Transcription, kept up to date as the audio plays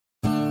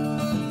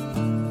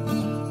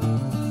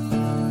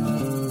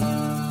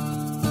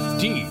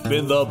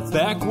in the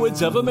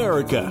backwoods of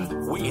America,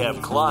 we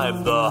have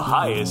climbed the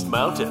highest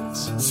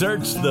mountains,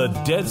 searched the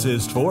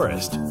densest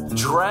forest,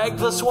 dragged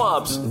the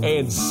swamps,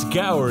 and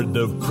scoured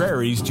the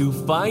prairies to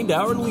find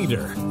our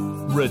leader,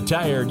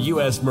 retired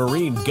U.S.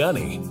 Marine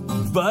gunny,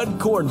 Bud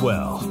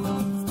Cornwell.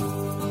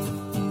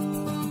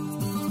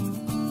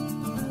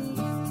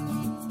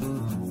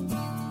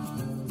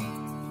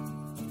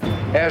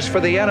 As for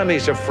the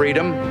enemies of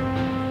freedom,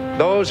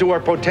 those who are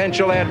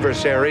potential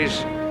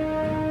adversaries,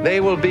 they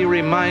will be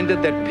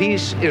reminded that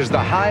peace is the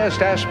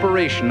highest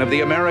aspiration of the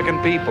American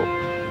people.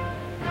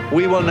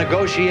 We will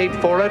negotiate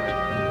for it,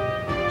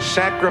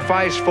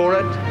 sacrifice for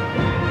it.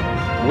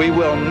 We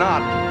will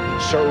not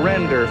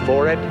surrender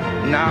for it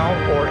now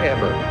or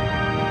ever.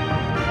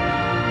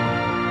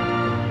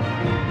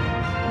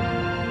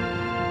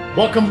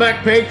 Welcome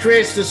back,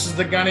 Patriots. This is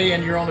the Gunny,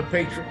 and you're on the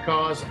Patriot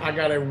Cause. I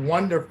got a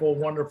wonderful,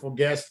 wonderful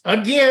guest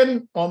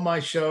again on my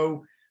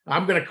show.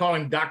 I'm going to call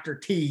him Dr.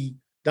 T,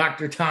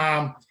 Dr.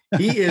 Tom.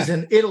 He is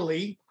in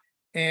Italy,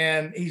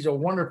 and he's a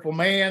wonderful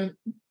man,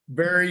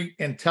 very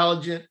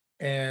intelligent,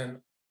 and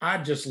I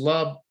just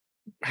love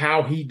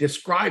how he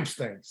describes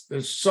things.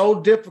 It's so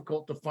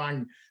difficult to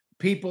find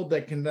people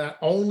that can not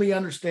only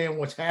understand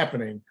what's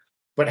happening,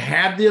 but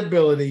have the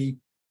ability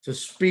to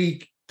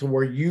speak to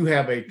where you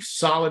have a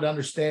solid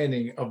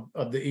understanding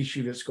of the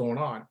issue that's going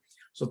on.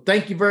 So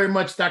thank you very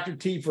much, Dr.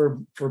 T, for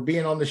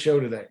being on the show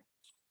today.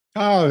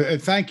 Oh,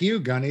 thank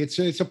you, Gunny.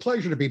 It's a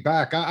pleasure to be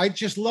back. I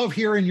just love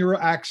hearing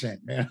your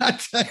accent, man. I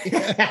tell you,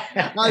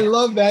 I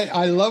love that.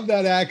 I love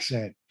that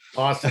accent.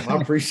 Awesome.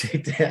 I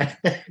appreciate that.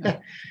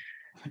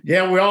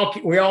 Yeah, we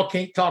all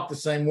can't talk the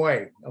same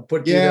way. I'll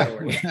put you that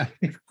way.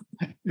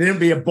 It'd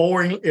be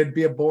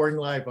a boring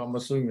life, I'm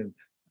assuming.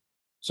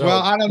 So,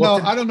 well,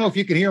 I don't know if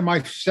you can hear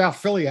my South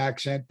Philly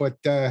accent, but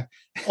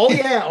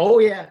oh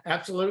yeah,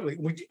 absolutely.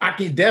 I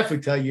can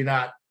definitely tell you're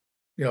not,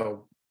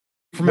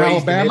 from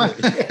Alabama,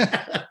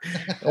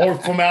 or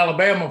from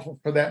Alabama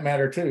for that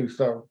matter too.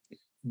 So,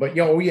 but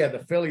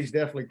the Philly's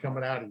definitely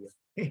coming out of you,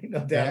 no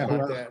doubt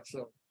about that.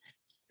 So,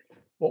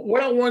 but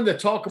what I wanted to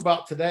talk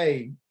about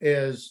today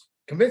is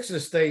Convention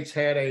of States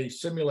had a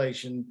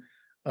simulation.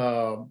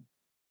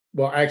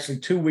 Actually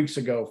 2 weeks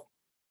ago,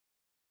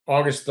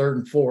 August 3rd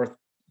and 4th.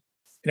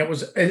 And it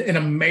was an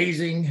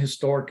amazing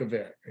historic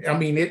event. I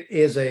mean, it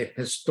is a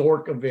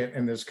historic event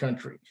in this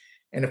country.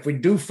 And if we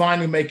do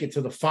finally make it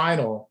to the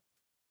final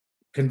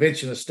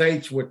Convention of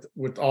States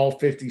with all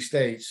 50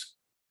 states,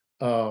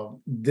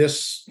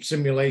 this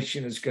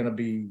simulation is going to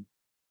be,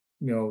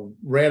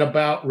 read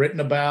about, written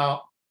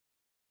about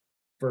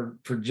for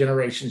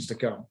generations to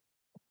come.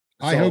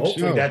 I hope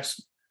hopefully so.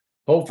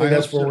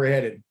 That's where we're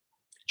headed.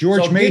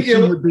 George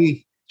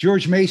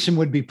Mason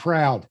would be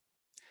proud.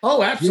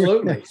 Oh,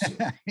 absolutely.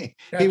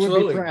 He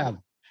would be proud.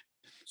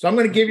 So I'm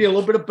going to give you a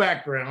little bit of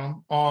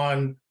background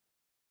on,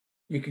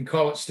 you can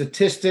call it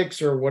statistics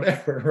or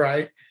whatever,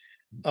 right?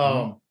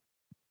 Mm-hmm.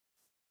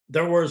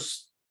 There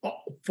was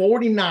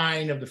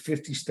 49 of the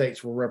 50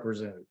 states were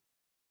represented.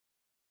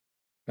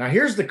 Now,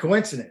 here's the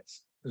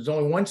coincidence. There's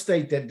only one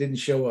state that didn't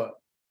show up,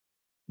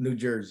 New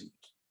Jersey.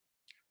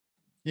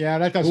 Yeah,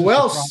 that doesn't. Who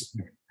else?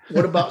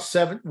 What about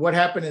what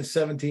happened in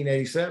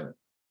 1787?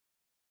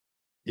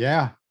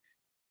 Yeah.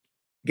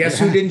 Guess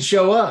who didn't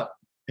show up?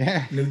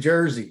 Yeah, New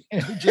Jersey.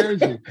 New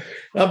Jersey.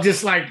 I'm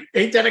just like,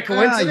 ain't that a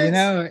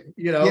coincidence?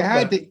 You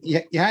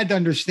had to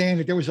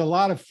understand that there was a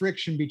lot of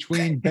friction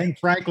between Ben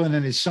Franklin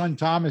and his son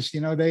Thomas.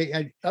 They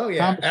had. Oh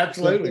yeah, Thomas,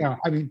 absolutely.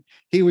 I mean,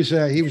 he was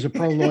a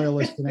pro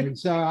loyalist, and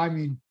so I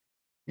mean,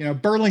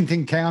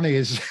 Burlington County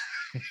is,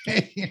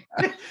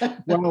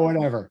 well,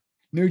 whatever.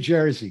 New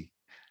Jersey.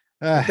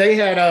 They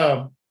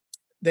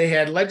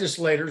had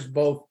legislators,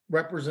 both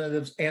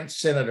representatives and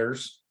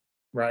senators.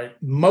 Right.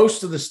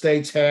 Most of the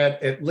states had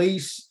at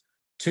least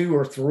 2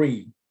 or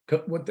 3,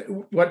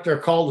 what they're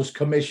called as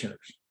commissioners.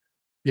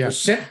 Yeah. They're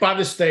sent by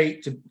the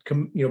state to,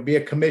 be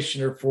a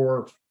commissioner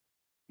for,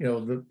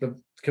 the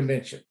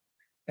convention.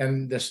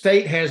 And the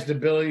state has the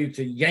ability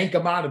to yank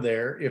them out of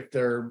there if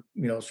they're,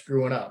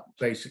 screwing up,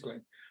 basically.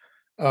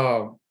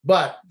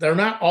 But they're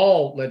not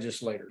all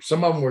legislators.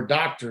 Some of them were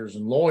doctors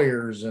and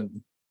lawyers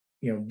and,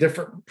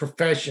 different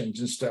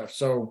professions and stuff.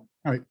 So,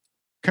 all right.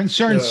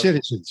 Concerned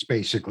citizens,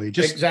 basically.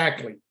 Just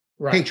exactly.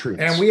 Right.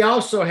 Patriots. And we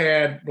also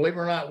had, believe it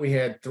or not, we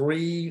had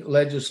 3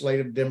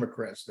 legislative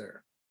Democrats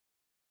there.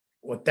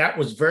 Well, that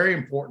was very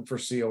important for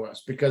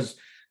COS because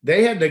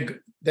they had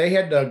to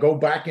go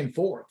back and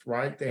forth,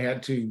 right? They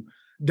had to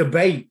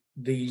debate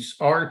these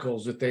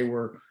articles that they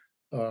were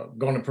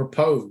going to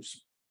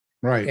propose.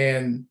 Right.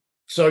 And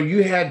so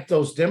you had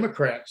those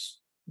Democrats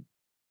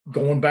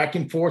going back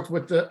and forth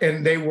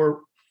and they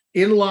were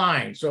in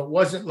line. So it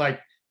wasn't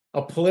like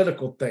a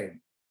political thing.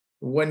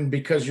 When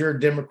because you're a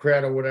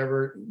Democrat or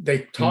whatever,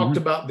 they talked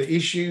about the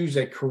issues,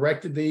 they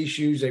corrected the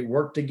issues, they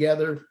worked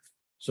together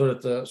so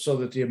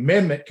that the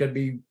amendment could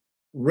be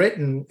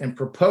written and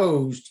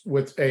proposed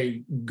with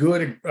a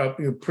good,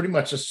 pretty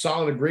much a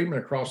solid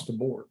agreement across the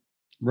board.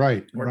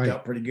 Right, worked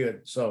out pretty good.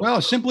 So, well,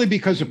 simply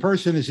because a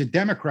person is a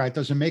Democrat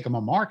doesn't make him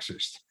a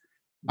Marxist.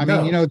 I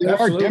mean, there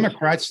absolutely. are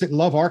Democrats that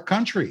love our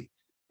country.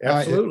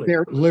 Absolutely.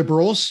 They're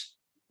liberals,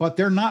 but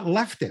they're not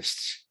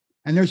leftists.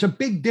 And there's a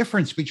big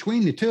difference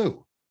between the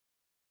two.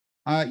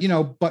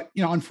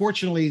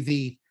 Unfortunately,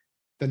 the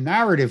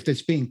narrative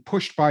that's being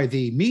pushed by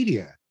the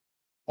media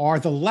are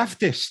the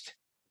leftist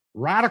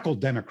radical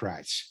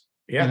Democrats.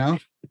 Yeah.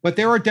 But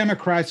there are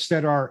Democrats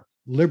that are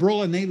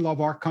liberal and they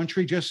love our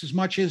country just as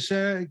much as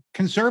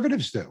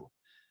conservatives do.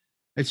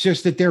 It's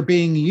just that they're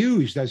being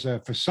used as a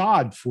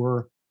facade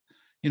for,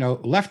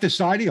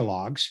 leftist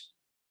ideologues.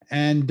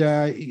 And,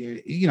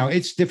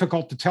 it's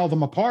difficult to tell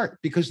them apart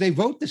because they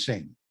vote the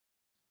same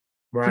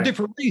for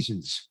different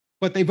reasons,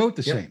 but they vote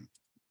the same.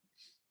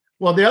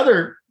 Well, the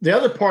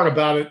other part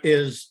about it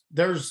is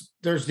there's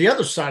the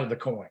other side of the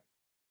coin.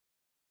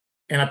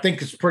 And I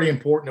think it's pretty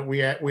important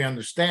that we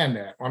understand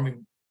that. I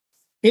mean,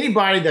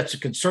 anybody that's a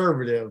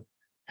conservative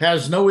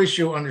has no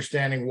issue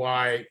understanding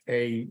why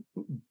a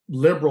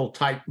liberal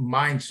type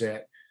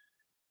mindset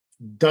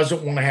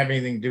doesn't want to have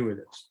anything to do with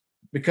this.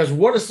 Because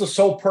what is the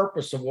sole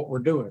purpose of what we're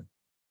doing?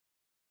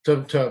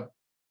 To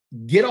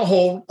get a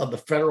hold of the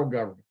federal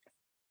government.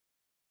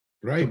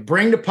 Right. To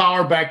bring the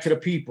power back to the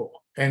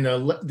people. And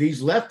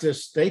these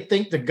leftists, they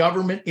think the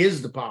government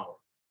is the power.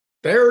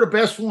 They're the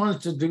best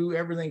ones to do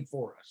everything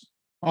for us.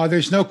 Oh,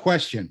 there's no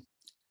question.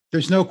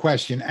 There's no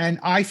question. And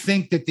I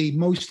think that the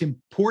most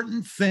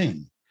important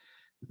thing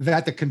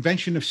that the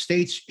Convention of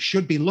States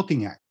should be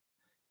looking at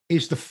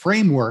is the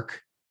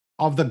framework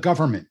of the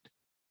government.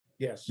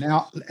 Yes.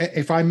 Now,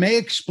 if I may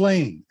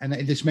explain, and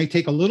this may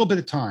take a little bit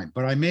of time,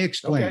 but I may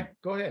explain. Okay,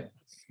 go ahead.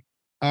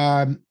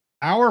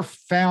 Our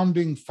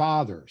founding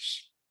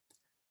fathers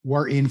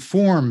were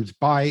informed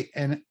by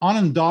an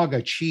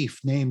Onondaga chief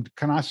named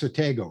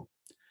Kanasatego,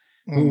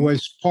 who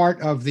was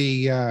part of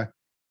the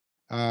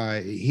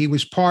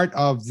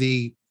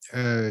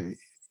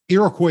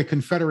Iroquois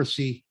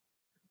Confederacy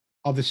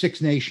of the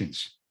Six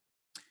Nations.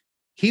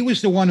 He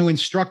was the one who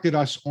instructed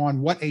us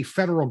on what a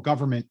federal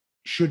government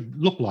should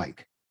look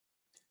like.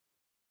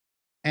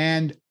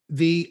 And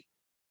the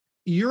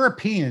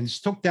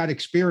Europeans took that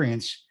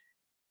experience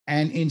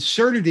and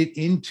inserted it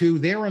into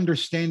their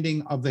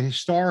understanding of the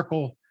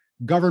historical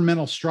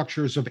governmental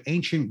structures of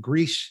ancient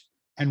Greece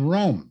and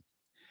Rome.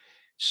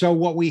 So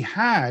what we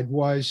had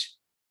was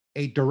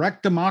a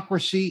direct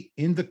democracy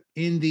in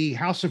the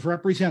House of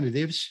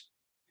Representatives.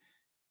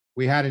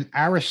 We had an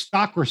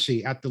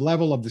aristocracy at the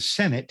level of the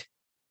Senate,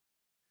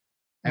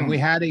 and we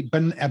had a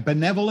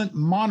benevolent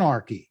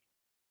monarchy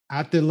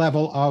at the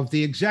level of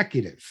the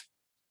executive.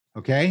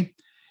 Okay.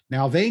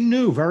 Now, they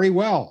knew very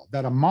well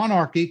that a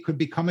monarchy could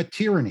become a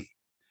tyranny,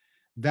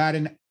 that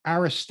an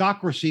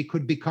aristocracy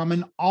could become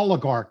an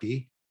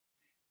oligarchy,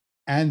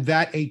 and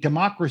that a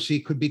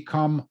democracy could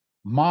become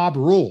mob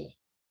rule.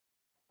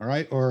 All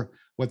right. Or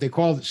what they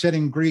said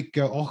in Greek,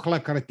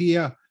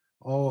 ochlokratia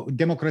or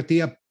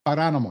demokratia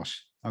paranamos.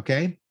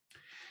 Okay.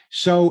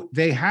 So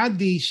they had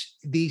these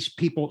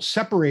people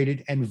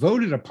separated and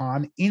voted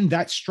upon in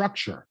that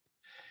structure.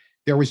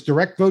 There was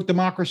direct vote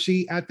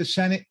democracy at the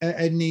Senate,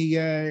 in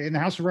the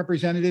House of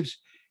Representatives.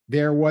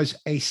 There was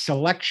a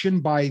selection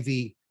by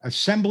the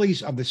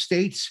assemblies of the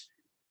states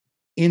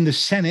in the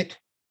Senate.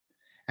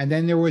 And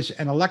then there was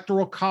an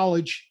electoral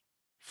college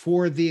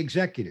for the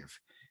executive.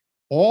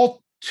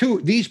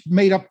 These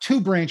made up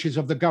two branches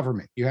of the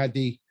government. You had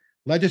the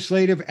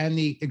legislative and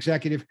the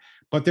executive,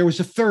 but there was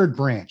a third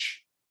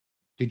branch,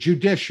 the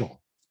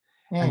judicial.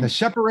 And the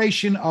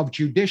separation of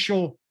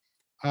judicial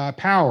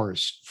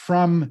powers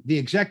from the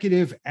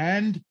executive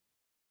and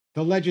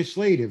the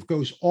legislative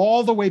goes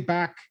all the way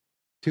back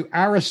to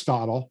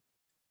Aristotle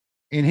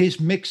in his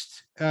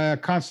mixed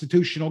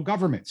constitutional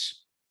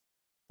governments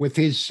with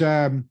his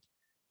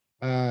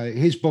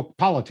book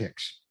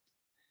Politics.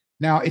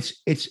 Now,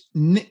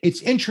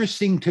 it's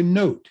interesting to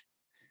note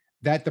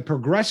that the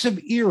progressive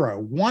era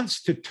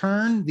wants to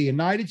turn the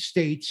United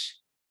States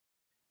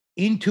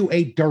into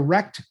a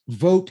direct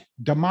vote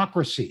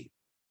democracy.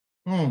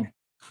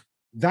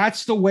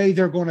 That's the way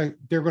they're going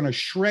to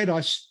shred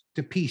us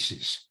to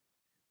pieces.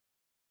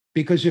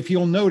 Because if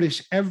you'll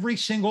notice, every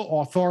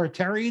single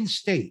authoritarian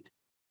state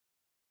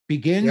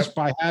begins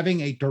by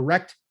having a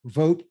direct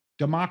vote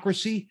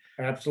democracy.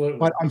 Absolutely.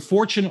 But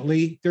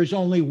unfortunately, there's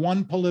only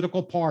one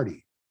political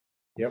party.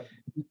 Yep.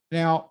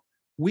 Now,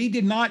 we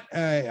did not,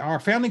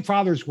 our founding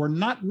fathers were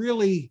not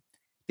really,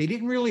 they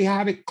didn't really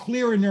have it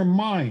clear in their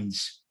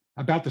minds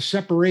about the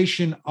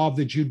separation of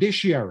the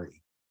judiciary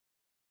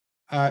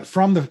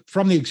from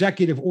the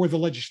executive or the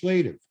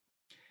legislative.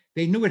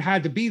 They knew it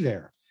had to be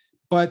there.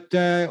 But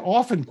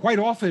quite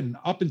often,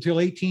 up until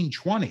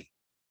 1820,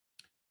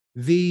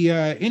 the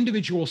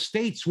individual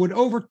states would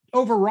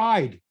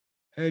override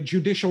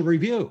judicial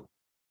review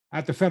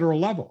at the federal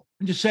level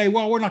and just say,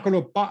 well, we're not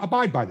going to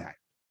abide by that.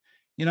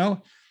 You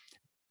know,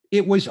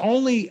 it was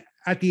only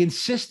at the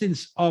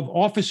insistence of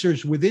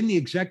officers within the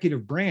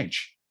executive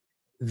branch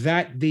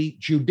that the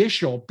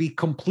judicial be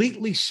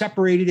completely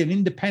separated and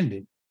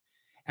independent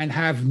and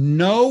have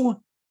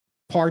no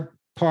how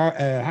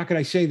can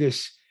I say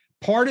this,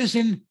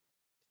 partisan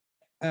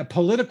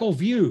political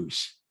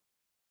views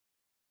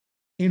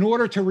in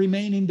order to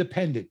remain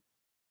independent.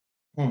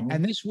 Mhm.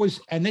 And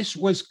this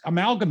was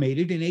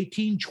amalgamated in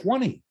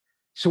 1820.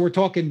 So we're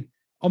talking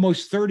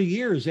almost 30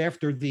 years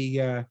after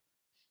the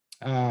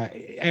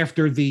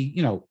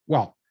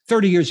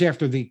 30 years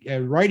after the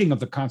writing of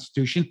the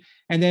Constitution,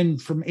 and then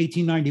from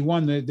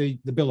 1891 the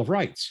Bill of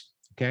Rights.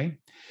 Okay,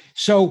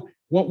 so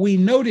what we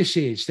notice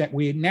is that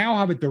we now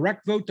have a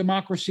direct vote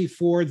democracy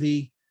for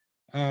the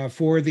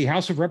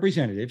House of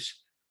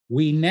Representatives.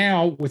 We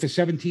now, with the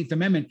 17th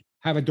Amendment,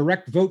 have a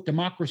direct vote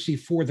democracy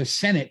for the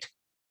Senate.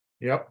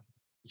 Yep.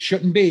 It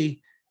shouldn't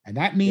be. And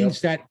that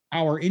means that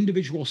our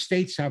individual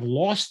states have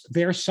lost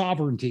their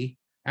sovereignty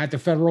at the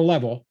federal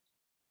level,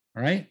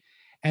 right?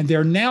 And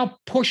they're now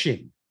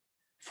pushing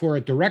for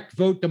a direct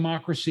vote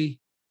democracy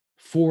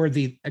for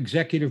the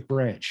executive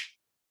branch.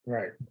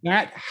 Right.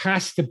 That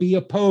has to be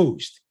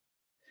opposed.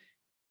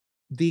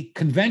 The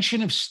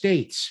Convention of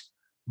States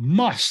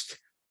must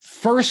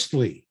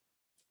firstly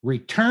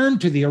return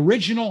to the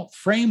original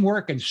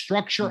framework and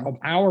structure of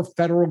our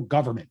federal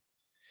government.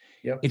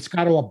 Yep. It's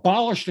got to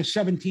abolish the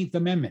 17th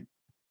Amendment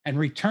and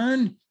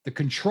return the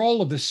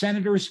control of the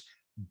senators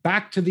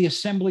back to the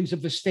assemblies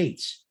of the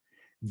states.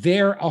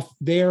 Their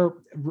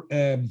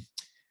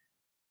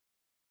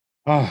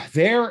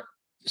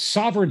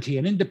sovereignty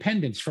and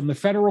independence from the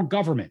federal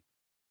government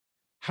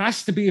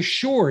has to be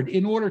assured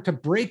in order to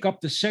break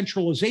up the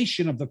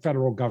centralization of the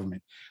federal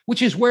government,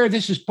 which is where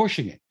this is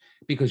pushing it.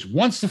 Because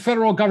once the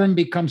federal government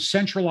becomes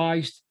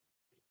centralized,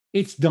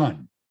 it's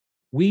done.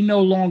 We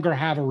no longer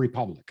have a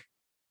republic.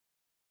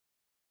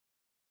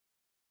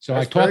 So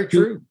That's very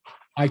true.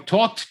 I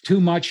talked too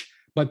much,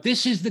 but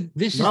this is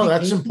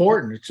that's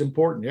important. It's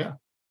important. Yeah.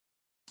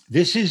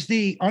 This is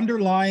the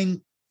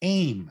underlying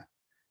aim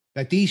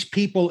that these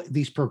people,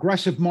 these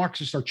progressive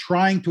Marxists, are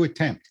trying to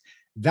attempt.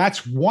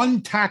 That's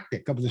one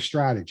tactic of the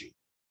strategy.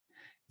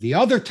 The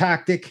other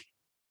tactic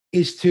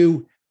is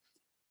to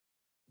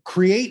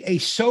create a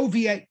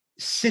Soviet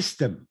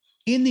system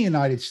in the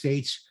United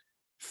States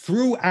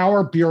through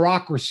our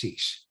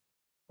bureaucracies,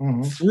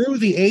 through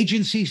the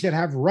agencies that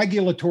have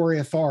regulatory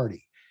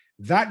authority.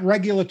 That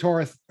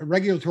regulatory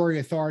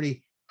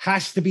authority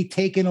has to be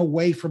taken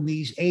away from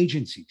these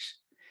agencies.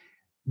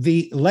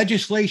 The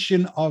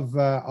legislation of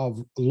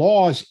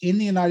laws in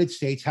the United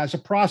States has a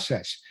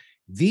process.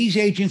 These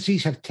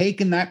agencies have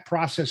taken that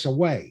process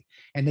away,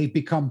 and they've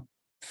become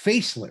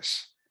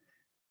faceless.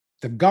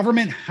 The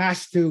government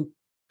has to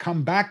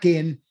come back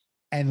in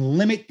and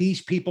limit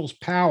these people's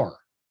power.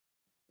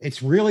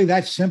 It's really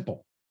that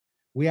simple.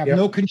 We have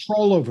no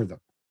control over them.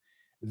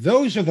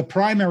 Those are the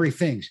primary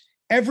things.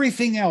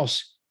 Everything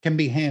else can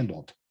be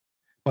handled.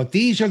 But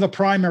these are the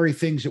primary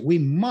things that we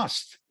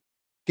must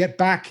get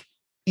back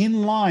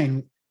in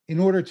line in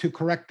order to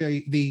correct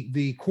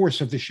the course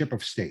of the ship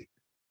of state.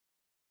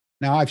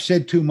 Now, I've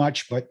said too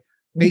much, but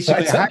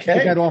basically I have to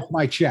get that off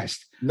my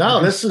chest.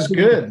 No, this is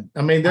good.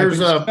 I mean, I've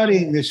been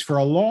studying this for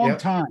a long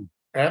time.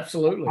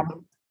 Absolutely.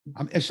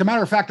 As a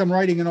matter of fact, I'm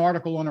writing an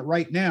article on it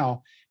right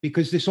now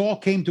because this all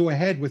came to a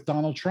head with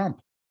Donald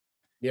Trump.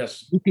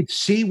 Yes. You could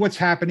see what's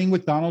happening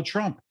with Donald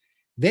Trump.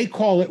 They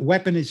call it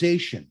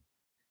weaponization.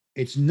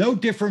 It's no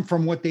different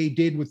from what they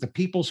did with the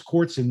people's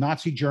courts in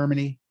Nazi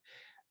Germany,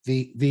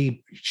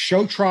 the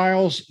show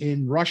trials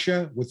in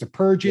Russia with the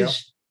purges. Yep.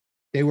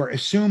 They were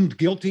assumed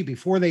guilty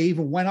before they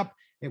even went up.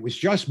 It was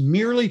just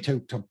merely to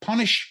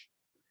punish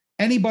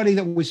anybody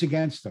that was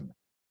against them.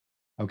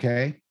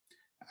 Okay.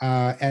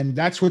 And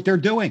that's what they're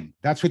doing.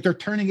 That's what they're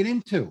turning it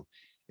into.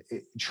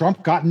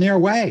 Trump got in their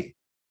way.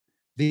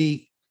 You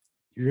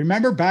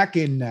remember back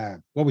in,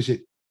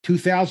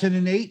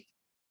 2008,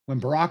 when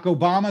Barack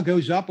Obama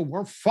goes up and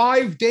we're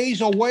 5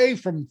 days away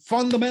from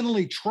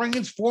fundamentally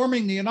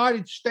transforming the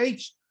United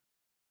States?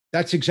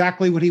 That's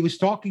exactly what he was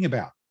talking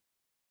about.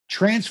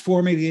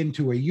 Transforming it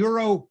into a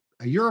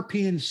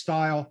European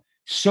style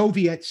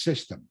Soviet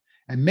system.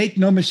 And make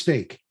no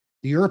mistake,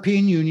 the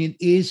European Union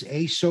is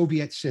a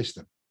Soviet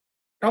system.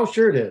 Oh,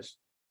 sure it is.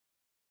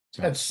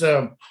 So. That's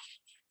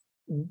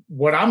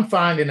what I'm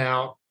finding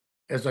out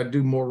as I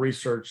do more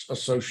research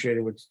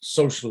associated with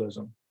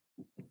socialism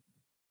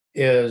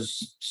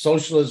is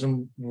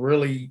socialism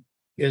really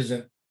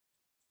isn't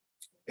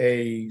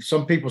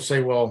some people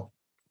say, well,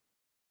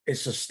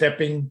 it's a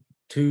stepping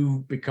to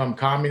become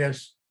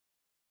communist.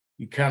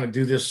 You kind of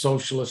do this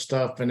socialist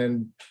stuff. And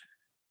then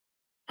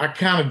I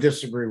kind of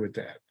disagree with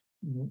that.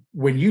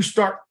 When you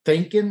start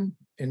thinking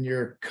and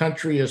your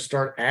country is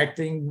start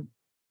acting,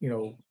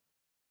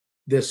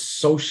 this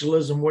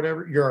socialism,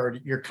 whatever,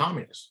 you're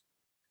communist.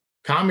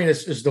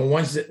 Communists is the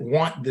ones that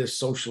want this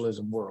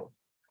socialism world.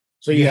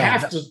 So you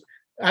have to,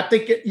 I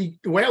think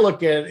the way I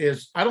look at it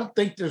is, I don't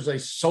think there's a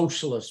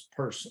socialist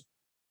person.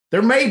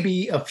 There may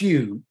be a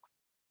few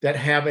that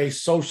have a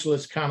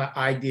socialist kind of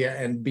idea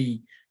and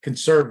be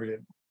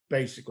conservative,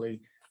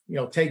 basically,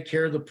 take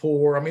care of the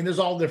poor. I mean, there's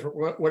all different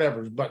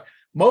whatevers, but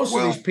most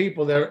of these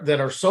people that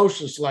are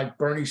socialists, like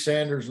Bernie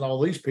Sanders and all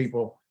these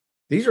people,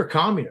 these are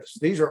communists.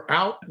 These are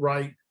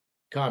outright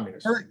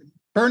communists.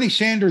 Bernie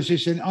Sanders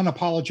is an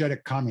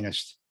unapologetic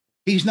communist.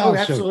 He's not.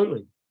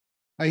 Absolutely.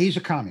 He's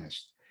a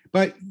communist.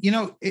 But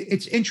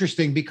it's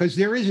interesting because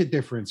there is a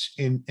difference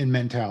in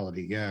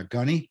mentality. Yeah,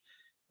 Gunny.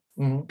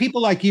 Mhm.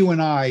 People like you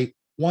and I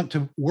want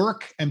to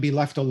work and be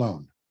left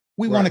alone.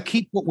 We want to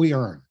keep what we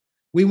earn.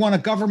 We want a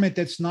government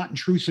that's not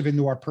intrusive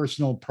into our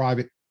personal,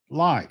 private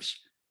lives.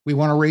 We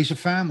want to raise a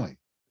family.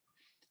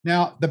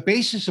 Now, the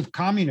basis of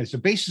communism,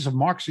 the basis of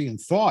Marxian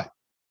thought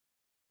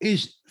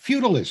is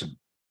feudalism.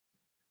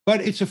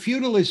 But it's a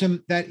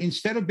feudalism that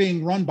instead of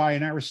being run by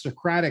an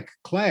aristocratic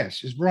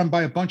class is run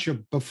by a bunch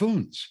of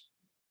buffoons.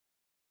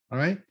 All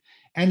right.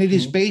 And it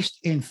is based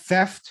in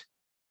theft,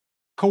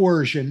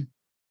 coercion,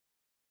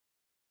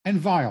 and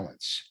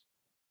violence.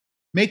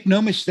 Make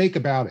no mistake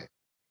about it.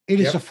 It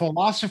is a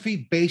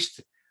philosophy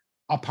based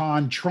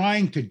upon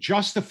trying to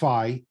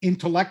justify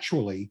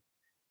intellectually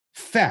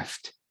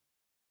theft.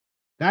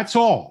 That's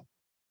all.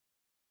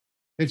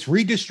 It's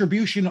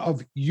redistribution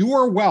of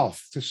your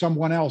wealth to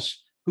someone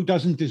else who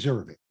doesn't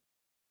deserve it.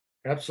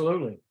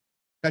 Absolutely.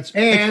 That's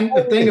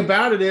the thing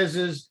about it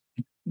is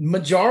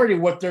majority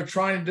of what they're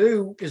trying to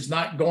do is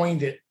not going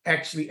to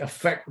actually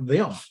affect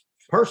them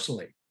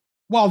personally.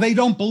 Well, they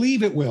don't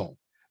believe it will.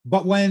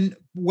 But when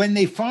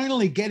they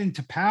finally get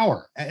into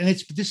power, and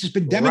this has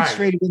been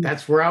demonstrated. Right.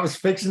 That's where I was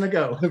fixing to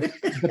go.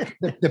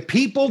 the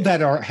people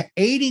that are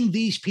aiding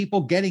these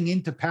people getting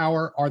into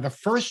power are the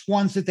first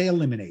ones that they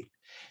eliminate.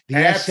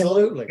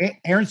 Absolutely.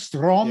 Ernst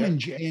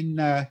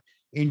Röhm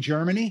in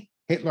Germany,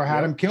 Hitler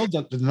had him killed.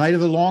 The Night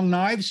of the Long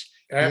Knives.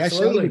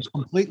 Absolutely. The SA was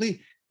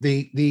completely.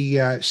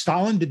 The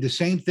Stalin did the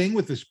same thing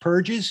with his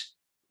purges.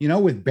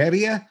 With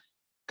Beria,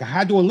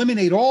 had to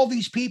eliminate all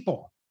these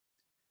people.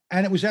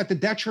 And it was at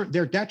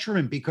their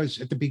detriment, because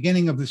at the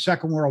beginning of the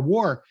Second World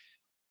War,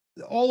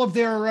 all of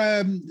their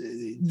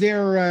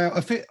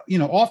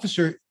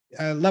officer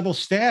level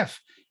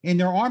staff in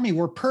their army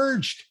were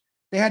purged.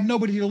 They had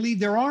nobody to lead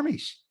their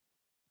armies.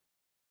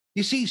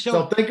 You see,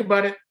 so think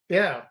about it.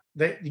 Yeah,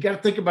 you got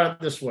to think about it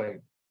this way.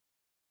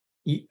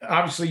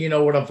 Obviously, you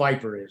know what a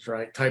viper is,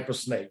 right? Type of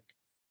snake.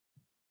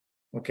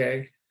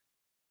 Okay.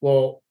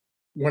 Well,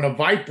 when a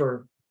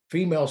viper,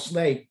 female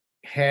snake,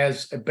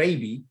 has a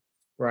baby,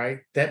 right?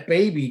 That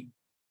baby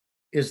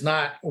is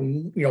not,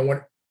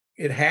 when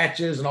it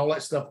hatches and all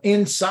that stuff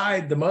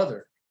inside the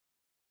mother,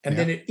 and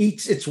then it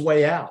eats its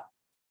way out.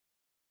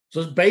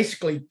 So it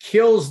basically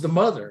kills the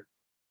mother,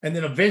 and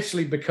then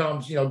eventually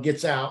becomes,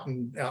 gets out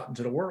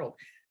into the world.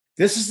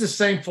 This is the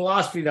same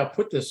philosophy that I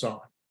put this on,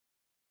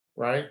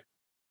 right?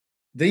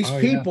 These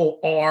people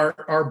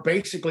are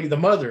basically the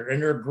mother,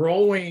 and they're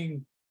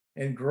growing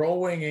and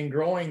growing and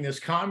growing this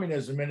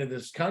communism into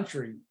this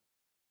country.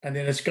 And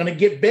then it's going to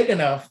get big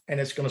enough and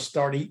it's going to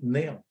start eating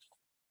them.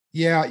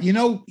 Yeah.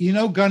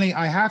 Gunny,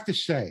 I have to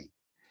say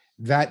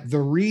that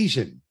the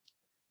reason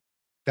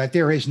that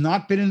there has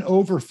not been an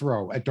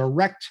overthrow, a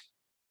direct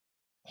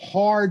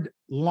hard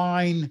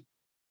line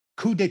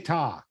coup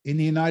d'etat in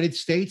the United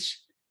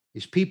States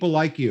is people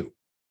like you.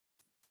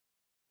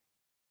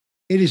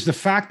 It is the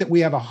fact that we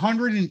have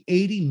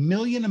 180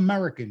 million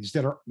Americans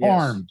that are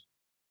armed,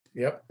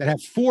 that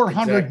have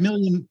 400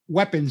 million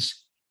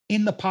weapons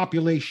in the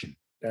population.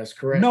 That's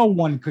correct. No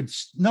one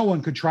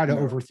could try to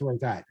overthrow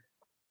that.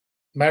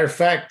 Matter of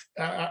fact,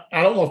 I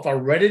don't know if I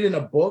read it in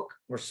a book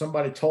or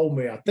somebody told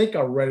me. I think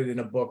I read it in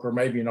a book or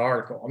maybe an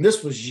article. And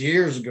this was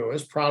years ago.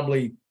 It's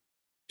probably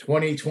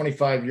 20,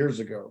 25 years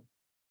ago.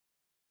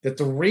 That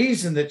the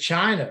reason that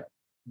China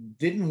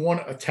didn't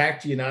want to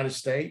attack the United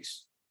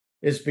States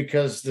is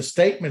because the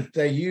statement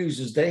they use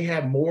is they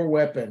have more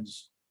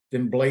weapons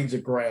than blades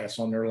of grass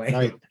on their land.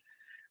 Right.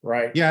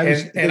 Right. Yeah.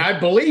 And I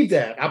believe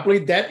that. I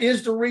believe that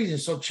is the reason.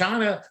 So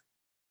China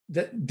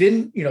that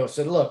didn't,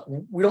 said, look,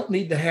 we don't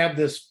need to have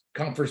this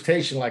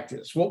confrontation like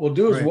this. What we'll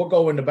do is we'll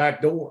go in the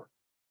back door.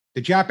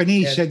 The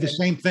Japanese said the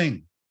same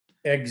thing.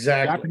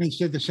 Exactly. The Japanese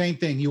said the same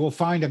thing. You will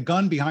find a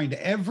gun behind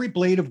every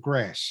blade of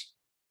grass.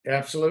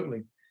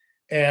 Absolutely.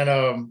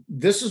 And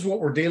this is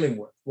what we're dealing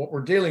with. What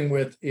we're dealing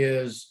with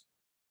is,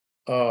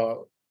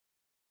 and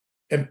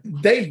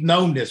they've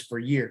known this for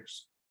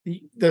years.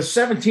 The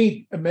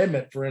 17th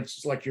Amendment, for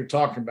instance, like you're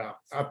talking about,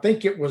 I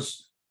think it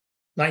was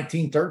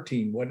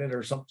 1913, wasn't it,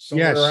 or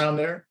somewhere around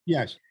there?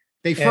 Yes.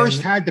 They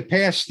first had to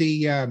pass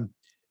the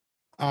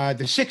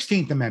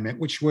 16th Amendment,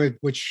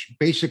 which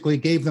basically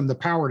gave them the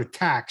power to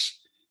tax.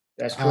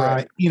 That's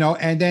correct.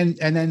 And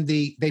then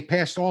they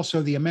passed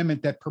also the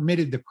amendment that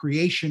permitted the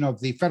creation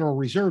of the Federal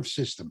Reserve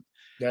System.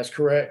 That's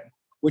correct.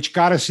 Which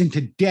got us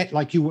into debt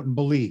like you wouldn't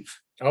believe.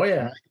 Oh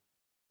yeah. Right?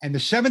 And the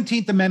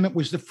 17th Amendment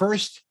was the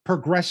first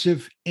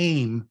progressive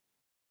aim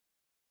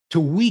to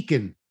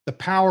weaken the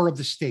power of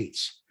the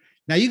states.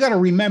 Now, you got to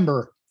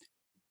remember,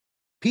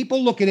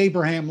 people look at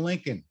Abraham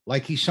Lincoln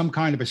like he's some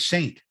kind of a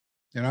saint,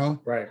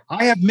 Right.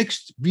 I have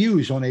mixed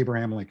views on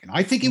Abraham Lincoln.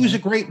 I think he was a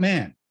great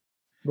man,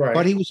 right?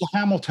 But he was a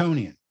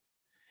Hamiltonian,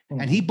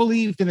 and he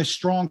believed in a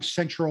strong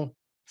central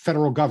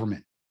federal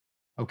government.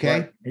 Okay.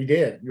 Right. He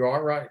did. You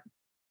are right.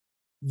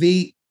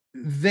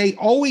 They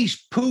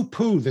always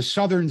poo-poo the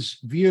Southern's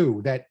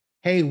view that,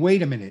 hey,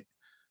 wait a minute,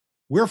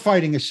 we're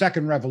fighting a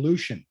second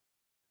revolution.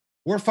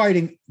 We're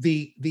fighting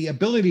the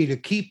ability to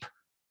keep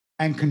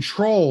and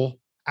control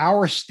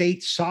our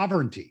state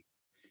sovereignty.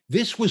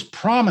 This was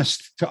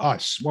promised to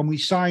us when we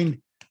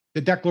signed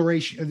the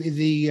Declaration,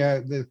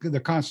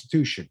 the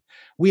Constitution.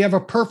 We have a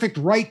perfect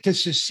right to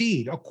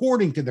secede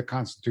according to the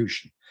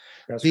Constitution.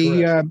 That's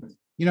correct.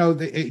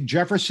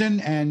 Jefferson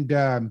and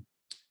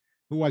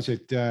who was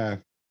it?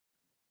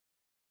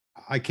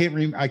 I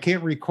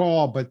can't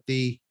recall, but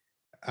the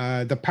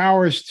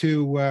powers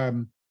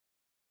to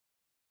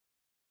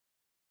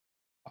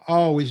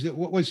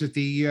what was it?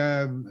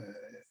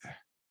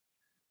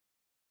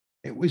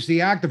 It was the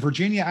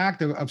Virginia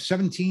Act of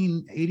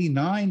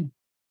 1789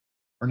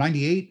 or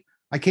 98.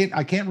 I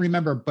can't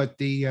remember, but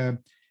the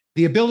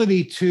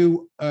ability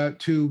to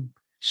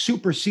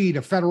supersede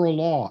a federal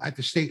law at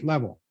the state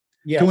level.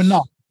 Yes. To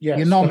annul. Yes.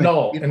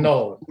 Annul.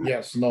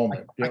 Yes.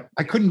 Annulment. Yep.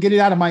 I couldn't get it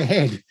out of my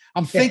head.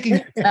 I'm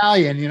thinking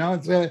Italian,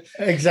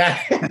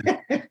 Exactly.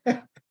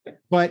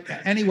 But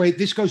anyway,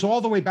 this goes all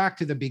the way back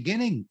to the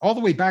beginning,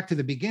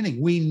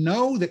 We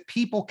know that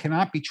people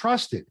cannot be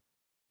trusted.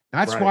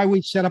 That's Right. why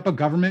we set up a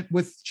government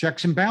with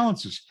checks and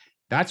balances.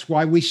 That's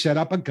why we set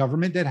up a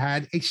government that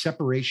had a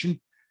separation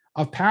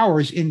of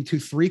powers into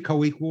 3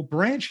 co-equal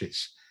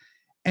branches.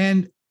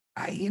 And,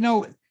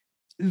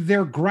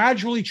 they're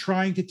gradually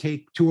trying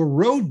to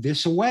erode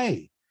this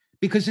away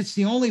because it's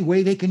the only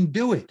way they can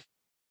do it.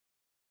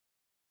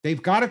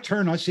 They've got to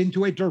turn us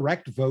into a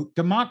direct vote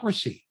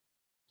democracy.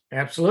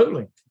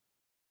 Absolutely.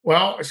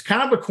 Well, it's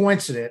kind of a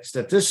coincidence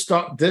that this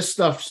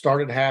stuff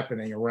started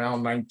happening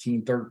around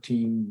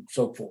 1913,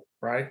 so forth,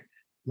 right?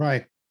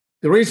 Right.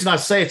 The reason I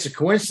say it's a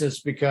coincidence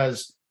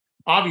because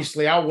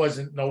obviously I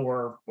wasn't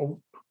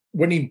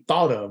wouldn't even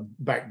thought of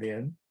back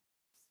then,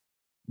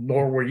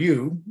 nor were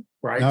you,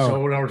 right?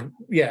 No.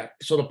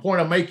 So the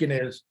point I'm making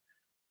is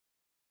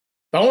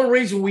the only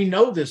reason we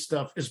know this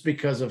stuff is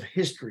because of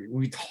history.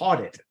 We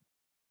taught it.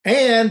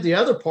 And the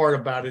other part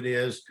about it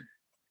is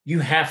you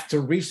have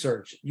to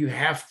research. You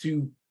have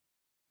to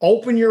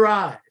open your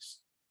eyes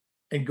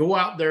and go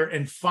out there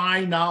and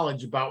find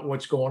knowledge about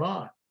what's going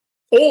on.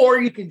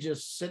 Or you can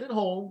just sit at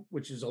home,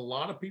 which is a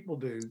lot of people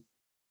do,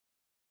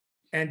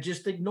 and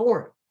just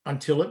ignore it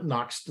until it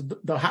knocks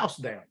the house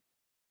down.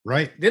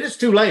 Right. Then it's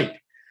too late.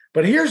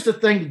 But here's the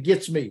thing that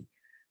gets me.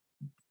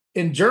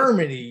 In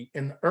Germany,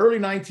 in the early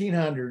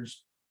 1900s,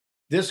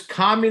 this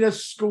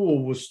communist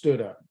school was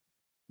stood up.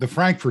 The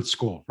Frankfurt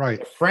School, right.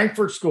 The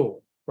Frankfurt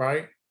School,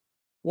 right?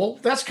 Well,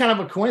 that's kind of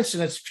a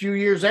coincidence. A few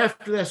years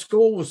after that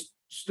school was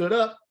stood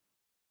up,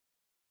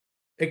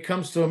 it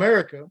comes to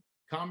America.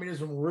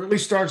 Communism really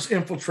starts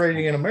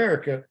infiltrating in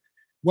America.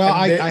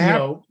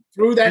 Well,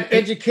 through that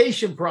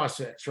education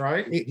process,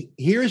 right?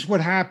 Here's what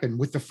happened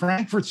with the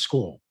Frankfurt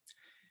School.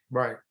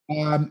 Right.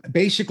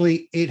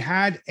 Basically, it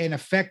had an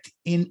effect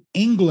in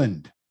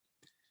England.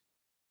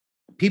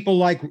 People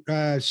like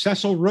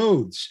Cecil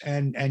Rhodes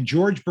and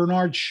George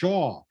Bernard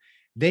Shaw,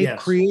 they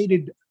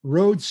created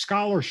Rhodes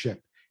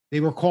Scholarship. They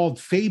were called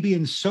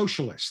Fabian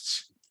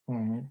Socialists.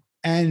 Mm-hmm.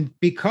 And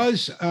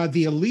because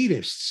the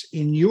elitists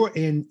in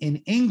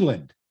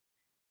England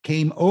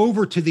came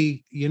over to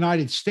the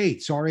United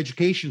States, our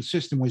education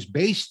system was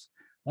based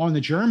on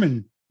the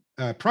German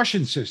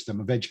Prussian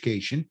system of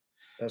education.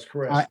 That's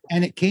correct.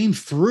 And it came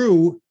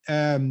through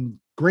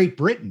Great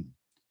Britain.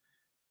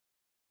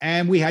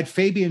 And we had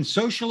Fabian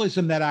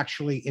socialism that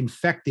actually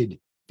infected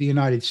the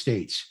United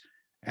States.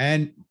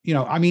 And,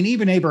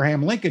 even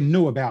Abraham Lincoln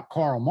knew about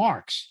Karl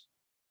Marx.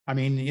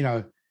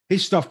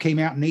 His stuff came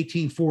out in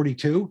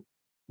 1842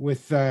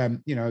 with,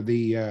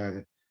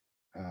 the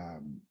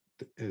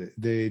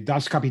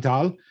Das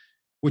Kapital,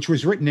 which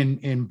was written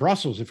in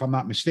Brussels, if I'm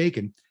not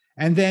mistaken.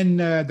 And then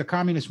the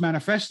Communist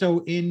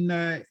Manifesto in,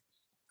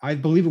 I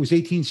believe it was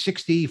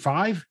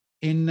 1865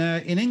 in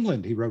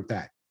England, he wrote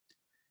that.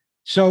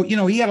 So,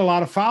 he had a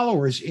lot of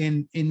followers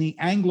in the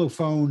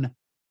Anglophone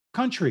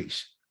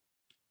countries.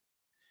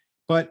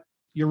 But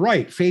you're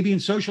right, Fabian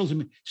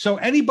socialism. So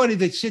anybody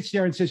that sits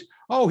there and says,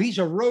 oh, he's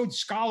a Rhodes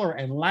Scholar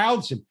and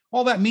lauds him,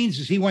 all that means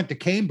is he went to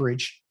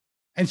Cambridge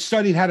and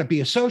studied how to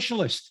be a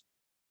socialist.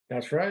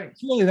 That's right.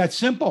 It's really that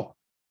simple.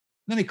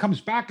 Then he comes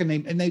back and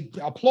they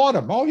applaud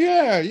him. Oh,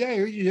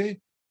 yeah.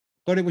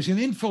 But it was an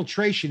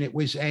infiltration. It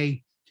was an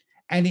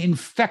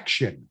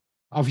infection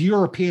of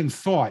European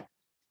thought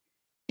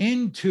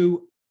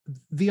into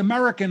the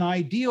American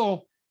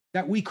ideal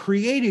that we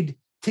created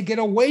to get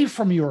away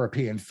from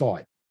European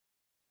thought.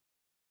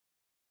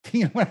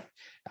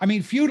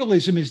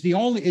 Feudalism is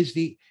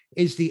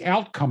the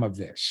outcome of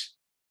this.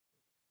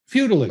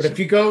 Feudalism. But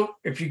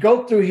if you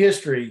go through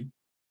history,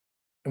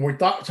 and we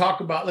talk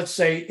about, let's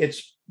say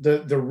it's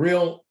the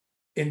real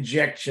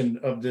injection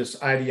of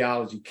this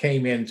ideology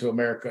came into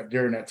America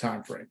during that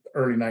time frame, the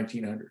early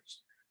 1900s.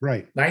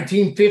 Right.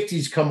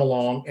 1950s come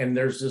along, and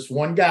there's this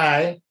one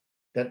guy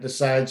that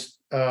decides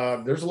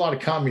there's a lot of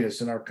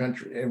communists in our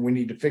country, and we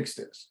need to fix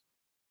this.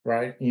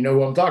 Right? You know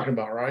who I'm talking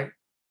about, right?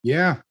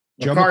 Yeah.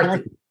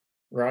 McCarthy.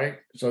 Right?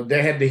 So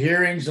they had the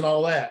hearings and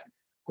all that.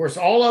 Of course,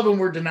 all of them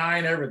were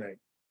denying everything.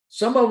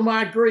 Some of them,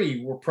 I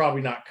agree, were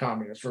probably not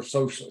communists or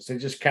socialists. They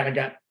just kind of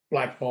got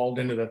blackballed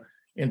into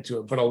into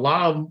it, but a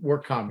lot of them were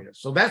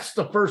communists. So that's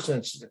the first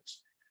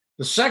instance.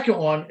 The second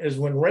one is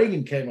when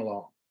Reagan came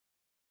along.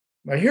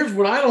 Now, here's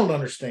what I don't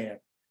understand.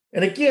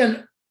 And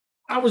again,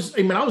 I was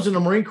in the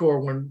Marine Corps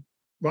when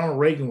Ronald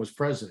Reagan was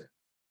president,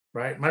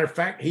 right? Matter of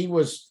fact, he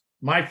was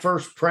my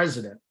first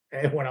president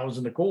when I was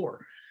in the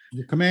Corps.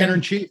 The commander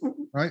in chief,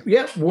 right?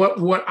 Yeah.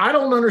 What I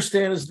don't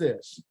understand is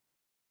this.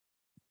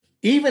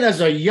 Even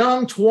as a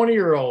young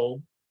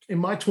 20-year-old in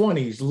my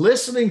 20s,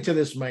 listening to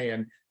this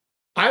man,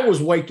 I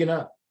was waking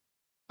up.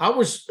 I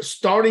was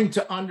starting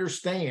to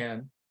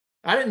understand.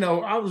 I didn't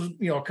know. I was,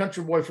 a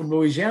country boy from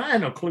Louisiana. I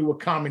had no clue what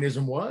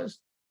communism was.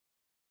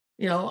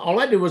 All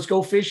I did was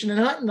go fishing and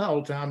hunting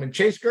all the time and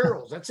chase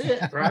girls. That's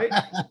it, right?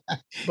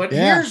 But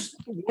here's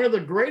one of the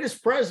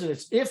greatest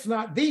presidents, if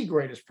not the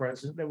greatest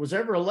president that was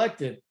ever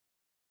elected,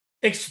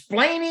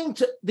 explaining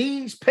to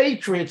these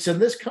patriots in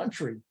this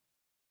country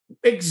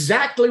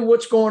exactly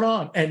what's going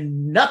on.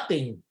 And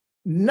nothing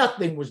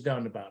was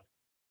done about it.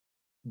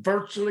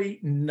 Virtually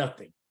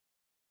nothing.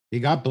 He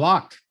got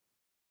blocked.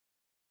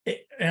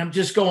 And I'm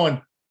just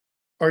going,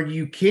 are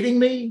you kidding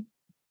me?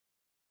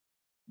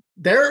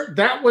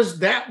 That was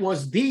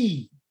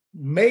the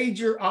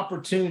major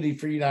opportunity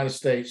for the United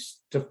States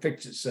to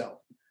fix itself.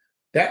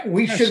 That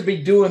we should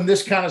be doing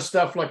this kind of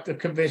stuff like the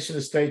Convention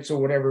of States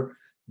or whatever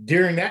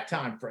during that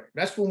time frame.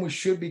 That's when we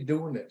should be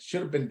doing this.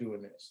 Should have been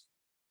doing this.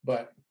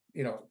 But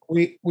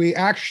we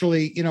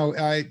actually,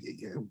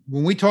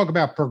 when we talk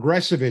about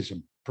progressive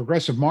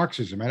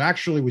Marxism, it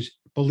actually was,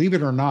 believe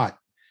it or not,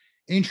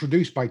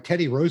 introduced by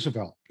Teddy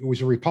Roosevelt, who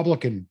was a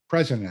Republican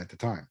president at the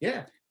time.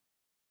 Yeah.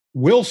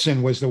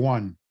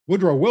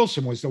 Woodrow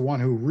Wilson was the one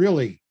who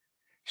really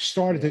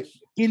started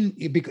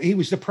he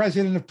was the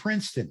president of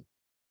Princeton.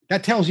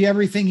 That tells you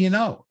everything you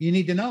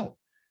need to know.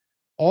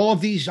 All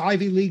of these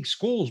Ivy League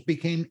schools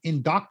became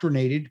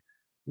indoctrinated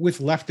with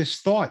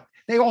leftist thought.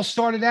 They all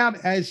started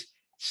out as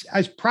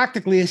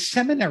practically as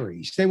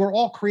seminaries. They were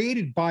all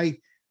created by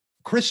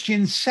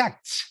Christian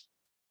sects,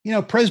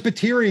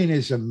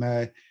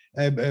 Presbyterianism,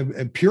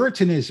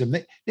 Puritanism.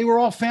 They were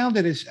all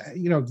founded as,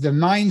 the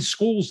 9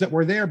 schools that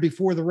were there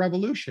before the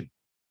revolution,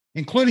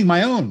 including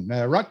my own,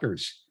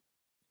 Rutgers,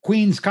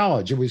 Queens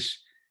College. It was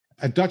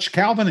a Dutch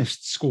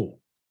Calvinist school,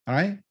 all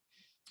right?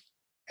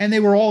 And they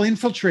were all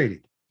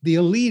infiltrated. The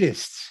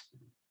elitists,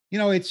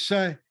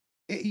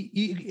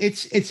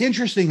 it's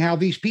interesting how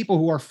these people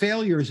who are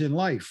failures in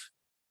life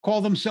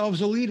call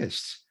themselves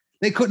elitists.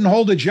 They couldn't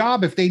hold a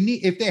job if they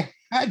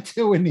had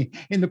to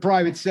in the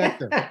private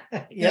sector.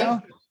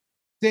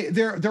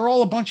 They're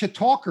all a bunch of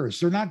talkers.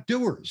 They're not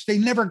doers. They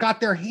never got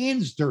their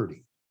hands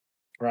dirty.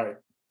 Right.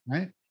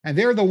 And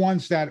they're the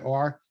ones that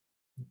are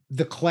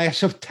the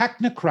class of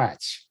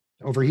technocrats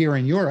over here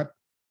in Europe.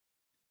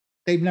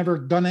 They've never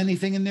done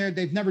anything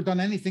they've never done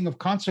anything of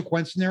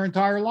consequence in their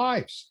entire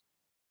lives.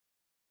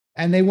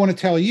 And they want to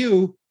tell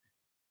you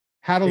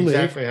how to live.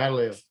 Exactly, how to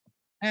live.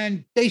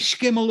 And they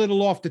skim a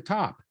little off the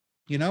top.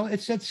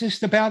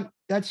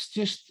 That's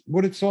just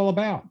what it's all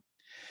about.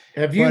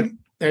 Have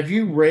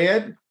you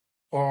read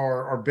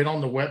or been on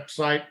the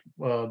website,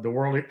 the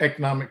World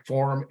Economic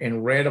Forum,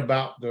 and read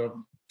about the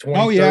 2030?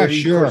 Oh, yeah,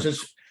 sure.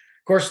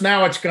 Of course,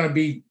 now it's going to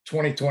be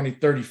 2020,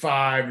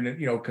 35, and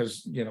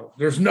because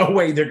there's no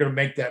way they're going to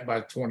make that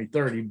by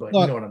 2030. But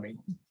look, you know what I mean.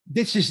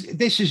 This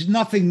is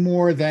nothing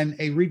more than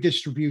a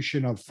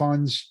redistribution of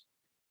funds.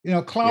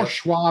 Klaus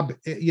Schwab,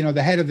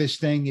 the head of this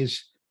thing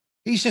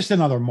he's just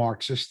another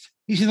Marxist.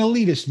 He's an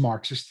elitist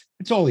Marxist.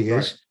 That's all he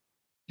is.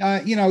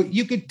 Right.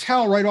 You could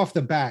tell right off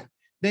the bat,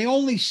 they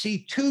only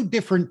see 2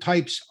 different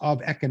types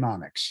of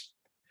economics.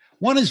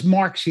 One is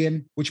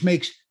Marxian, which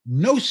makes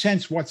no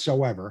sense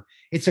whatsoever.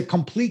 It's a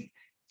complete,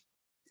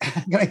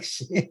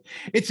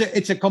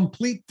 it's a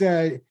complete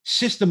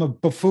system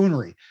of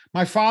buffoonery.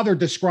 My father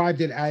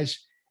described it as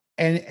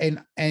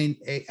an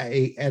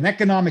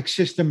economic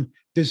system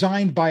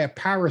designed by a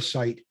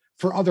parasite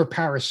for other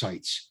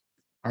parasites.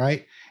 All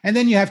right. And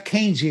then you have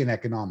Keynesian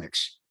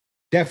economics,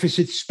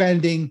 deficit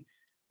spending.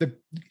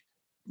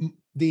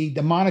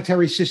 The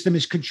monetary system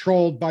is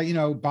controlled by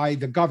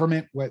the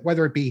government,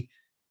 whether it be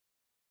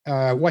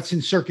what's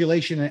in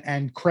circulation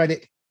and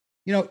credit,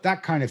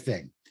 that kind of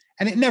thing.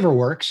 And it never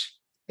works.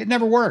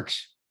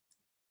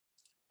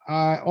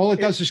 All it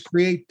does is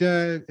create,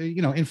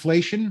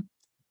 inflation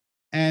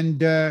and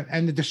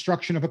the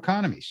destruction of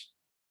economies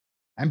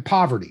and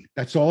poverty.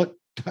 That's all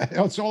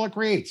it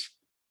creates.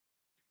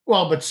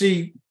 Well, but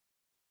see,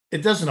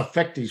 it doesn't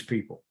affect these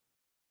people.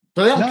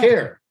 So they don't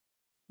care.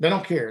 They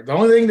don't care. The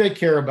only thing they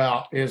care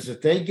about is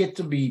that they get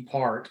to be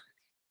part.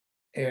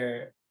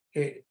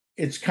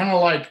 It's kind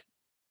of like,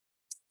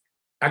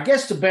 I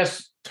guess the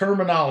best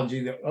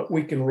terminology that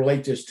we can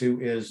relate this to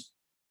is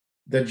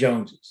the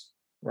Joneses,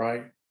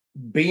 right?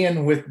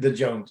 Being with the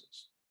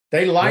Joneses.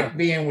 They like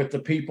being with the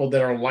people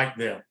that are like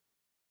them.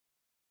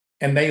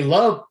 And they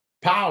love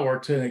power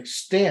to an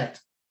extent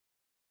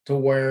to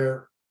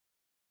where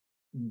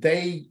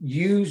they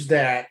use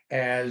that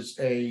as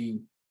a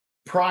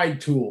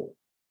pride tool.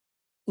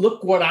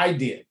 Look what I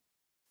did.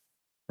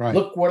 Right.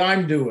 Look what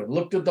I'm doing.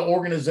 Look at the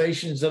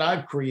organizations that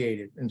I've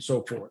created and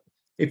so forth.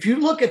 If you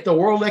look at the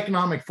World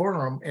Economic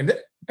Forum, and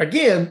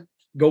again,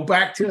 go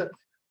back to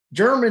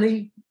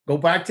Germany, go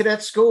back to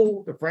that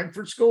school, the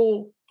Frankfurt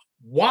School.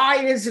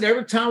 Why is it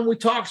every time we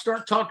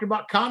start talking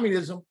about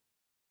communism,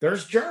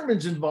 there's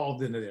Germans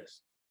involved in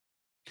this?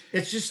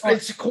 It's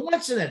a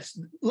coincidence.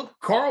 Look,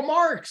 Karl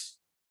Marx,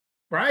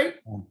 right?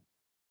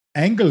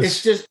 Engels.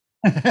 It's just,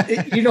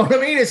 you know what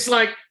I mean? It's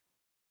like,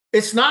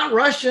 it's not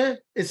Russia,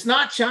 it's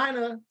not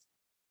China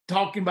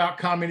talking about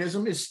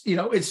communism. It's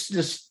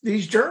just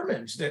these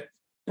Germans that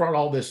brought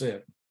all this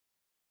in.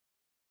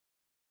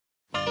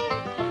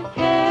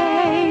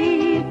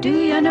 Hey, do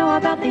you know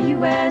about the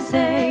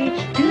USA?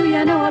 Do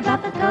you know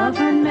about the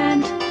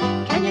government?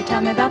 Can you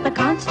tell me about the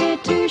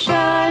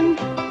Constitution?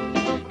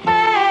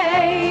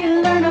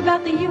 Hey, learn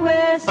about the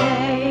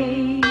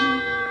USA.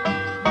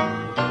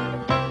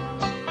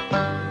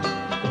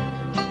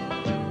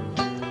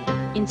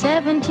 In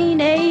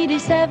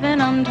 1787,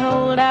 I'm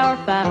told our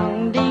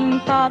founding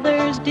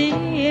fathers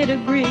did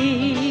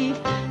agree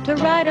to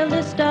write a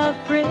list of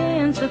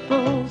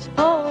principles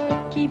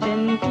for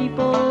keeping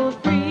people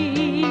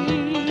free.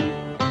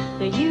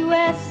 The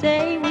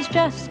USA was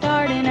just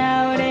starting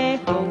out, a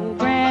whole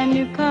brand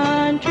new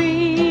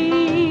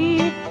country,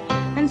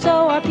 and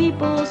so our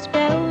people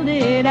spelled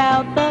it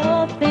out,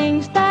 the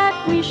things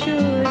that we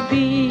should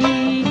be.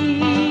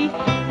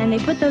 And they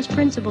put those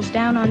principles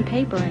down on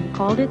paper and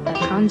called it the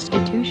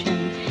Constitution.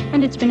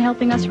 And it's been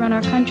helping us run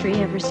our country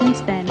ever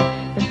since then.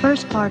 The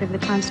first part of the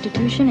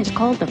Constitution is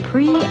called the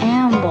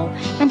Preamble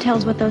and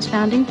tells what those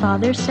founding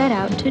fathers set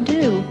out to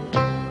do.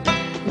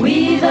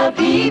 We the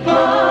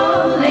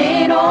people,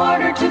 in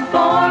order to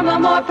form a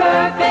more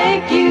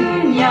perfect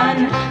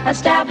union,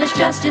 establish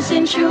justice,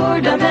 ensure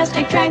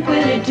domestic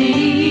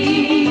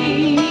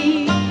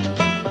tranquility,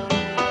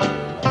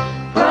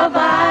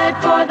 provide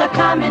for the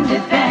common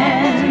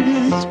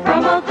defense,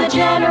 promote the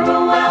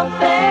general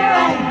welfare,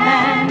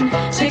 and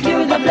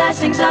secure the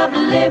blessings of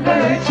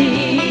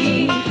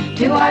liberty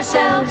to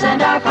ourselves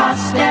and our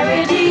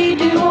posterity,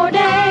 do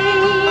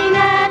ordain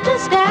and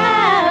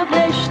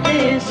establish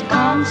this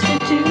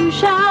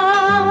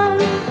Constitution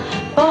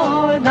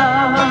for the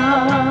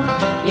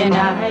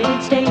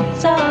United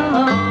States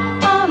of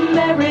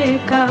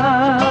America.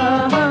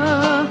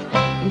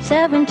 In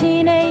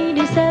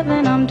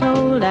 1787, I'm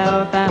told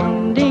our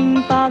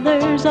founding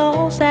fathers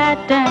all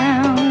sat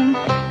down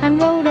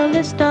and wrote a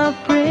list of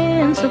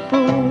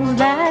principles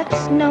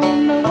that's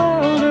known the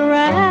world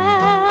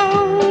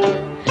around.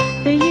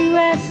 The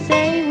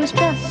USA was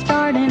just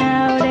starting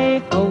out, a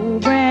whole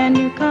brand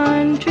new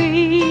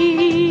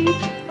country,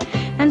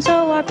 and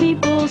so our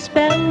people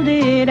spelled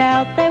it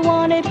out. They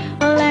wanted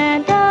a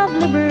land of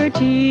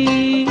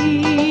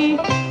liberty,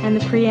 and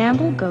the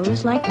preamble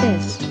goes like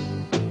this.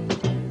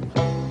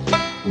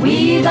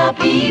 We the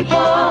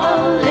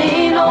people,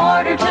 in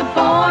order to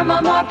form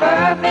a more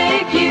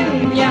perfect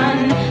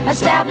union,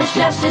 establish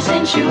justice,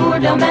 ensure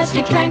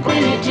domestic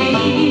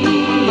tranquility,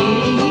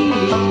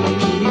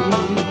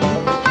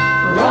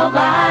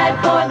 provide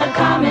for the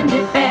common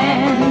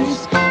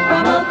defense,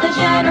 promote the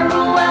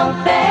general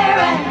welfare,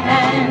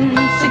 and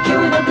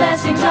secure the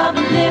blessings of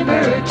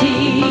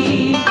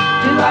liberty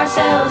to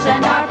ourselves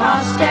and our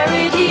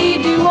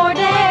posterity, do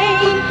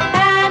ordain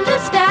and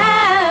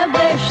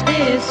establish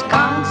this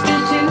Constitution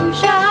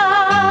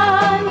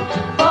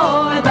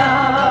for the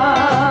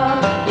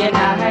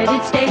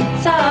United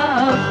States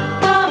of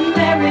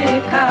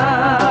America,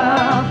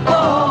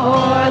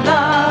 for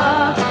the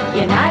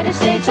United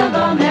States of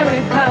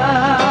America.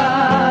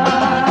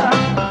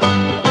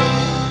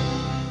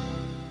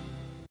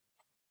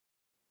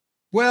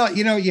 Well,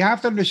 you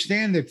have to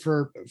understand that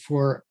for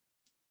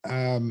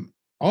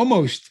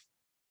almost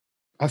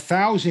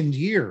 1,000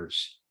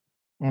 years,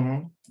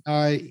 from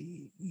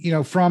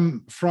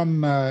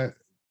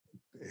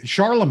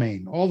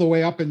Charlemagne all the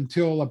way up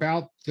until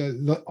about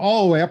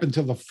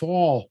the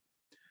fall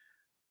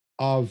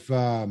of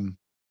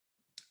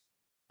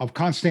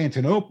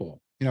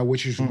Constantinople,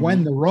 which is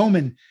when the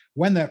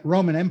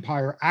Roman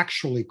Empire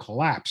actually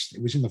collapsed.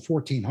 It was in the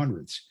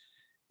 1400s.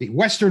 The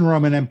Western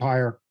Roman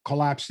Empire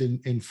collapsed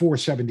in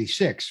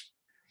 476,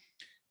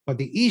 but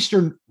the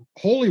Eastern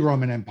Holy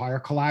Roman Empire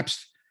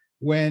collapsed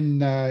when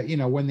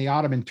the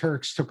Ottoman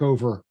Turks took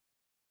over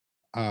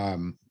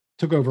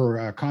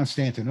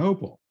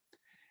Constantinople.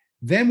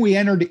 Then we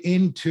entered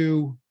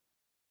into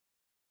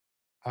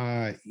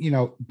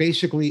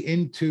basically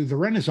into the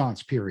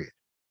Renaissance period,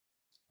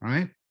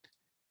 right?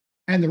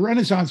 And the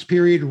Renaissance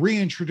period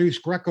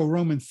reintroduced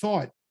Greco-Roman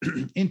thought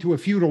into a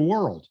feudal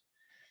world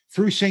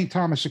through St.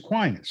 Thomas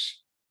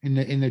Aquinas in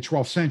the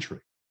 12th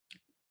century.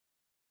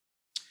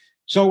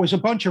 So it was a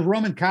bunch of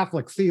Roman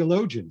Catholic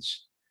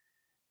theologians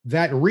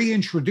that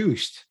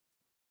reintroduced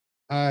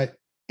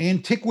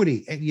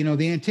antiquity,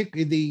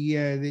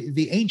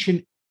 the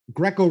ancient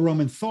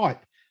Greco-Roman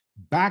thought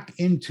back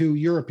into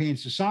European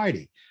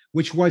society,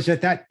 which was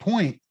at that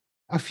point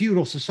a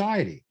feudal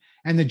society.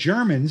 And the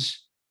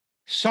Germans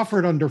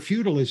suffered under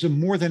feudalism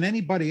more than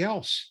anybody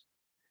else.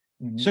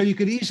 Mhm. So you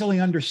could easily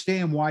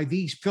understand why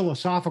these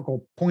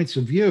philosophical points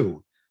of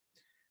view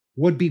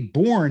would be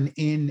born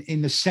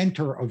in the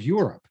center of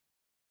Europe,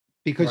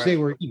 because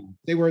Right.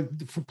 they were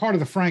part of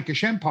the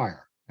Frankish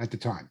Empire at the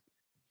time,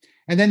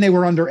 and then they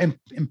were under.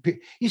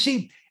 You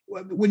see,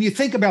 when you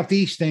think about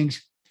these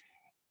things,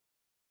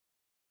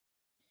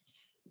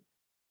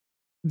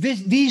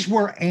 these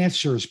were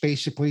answers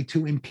basically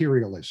to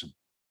imperialism.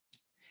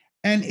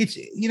 And it's,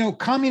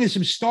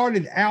 communism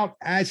started out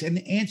as an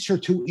answer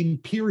to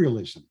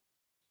imperialism.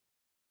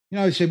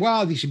 They say,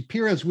 well, these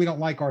imperialists, we don't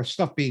like our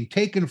stuff being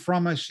taken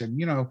from us. And,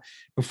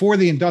 before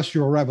the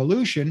Industrial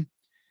Revolution,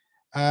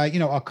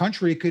 a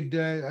country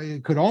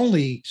could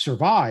only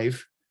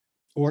survive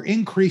or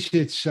increase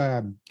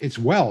its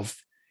wealth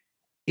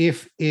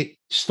if it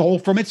stole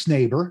from its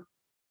neighbor,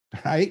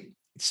 right?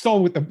 It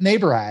stole what the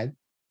neighbor had.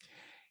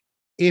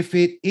 If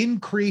it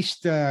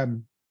increased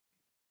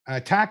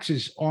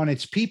taxes on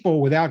its people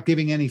without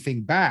giving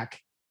anything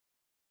back,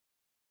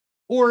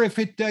 or if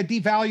it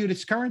devalued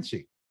its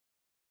currency.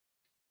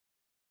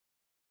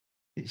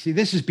 You see,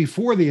 this is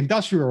before the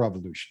Industrial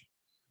Revolution.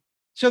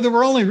 So there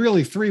were only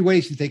really three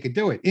ways that they could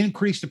do it: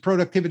 increase the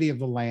productivity of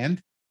the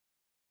land,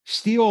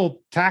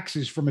 steal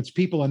taxes from its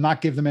people and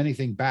not give them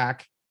anything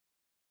back,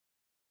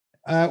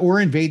 or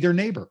invade their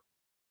neighbor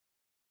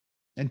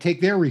and take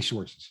their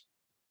resources.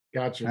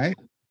 Gotcha. Right?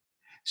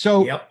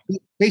 So Yep.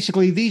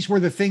 basically, these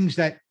were the things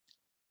that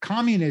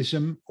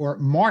communism or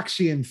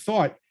Marxian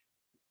thought.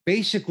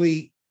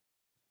 Basically,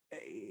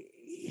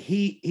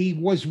 he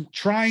was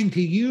trying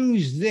to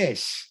use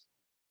this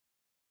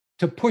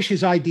to push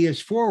his ideas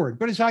forward,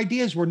 but his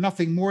ideas were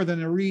nothing more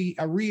than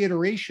a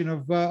reiteration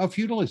of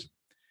feudalism,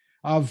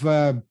 of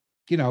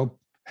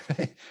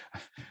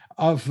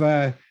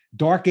of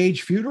dark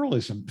age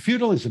feudalism.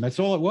 Feudalism. That's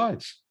all it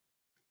was.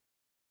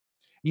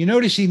 You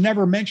notice he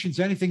never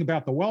mentions anything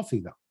about the wealthy,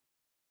 though.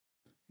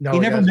 No, He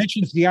never doesn't.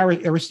 mentions the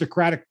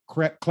aristocratic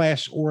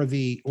class or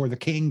the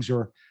kings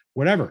or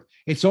whatever.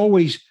 It's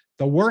always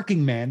the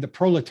working man, the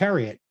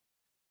proletariat,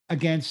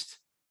 against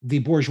the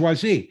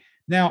bourgeoisie.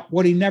 Now,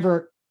 what he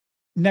never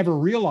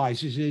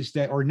realizes is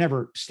that, or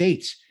never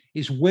states,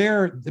 is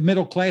where the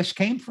middle class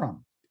came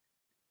from.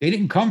 They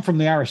didn't come from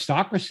the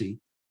aristocracy.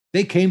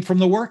 They came from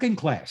the working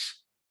class.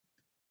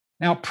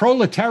 Now,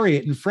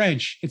 proletariat in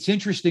French, it's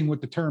interesting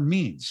what the term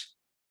means.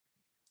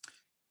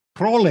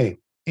 Prole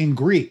in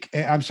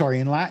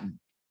Latin,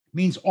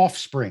 means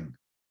offspring,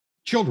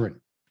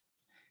 children.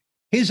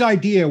 His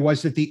idea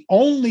was that the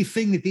only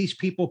thing that these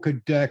people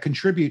could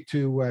contribute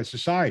to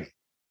society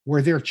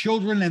were their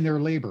children and their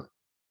labor,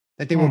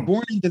 that they were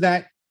born into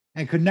that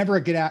and could never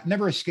get out,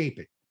 never escape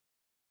it.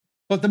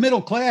 But the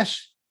middle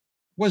class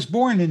was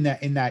born in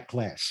that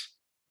class.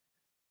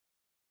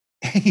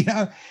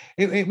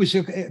 It was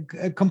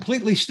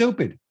completely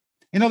stupid.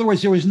 In other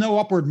words, there was no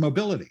upward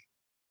mobility.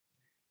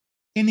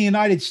 In the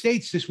United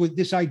States,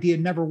 this idea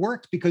never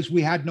worked because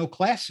we had no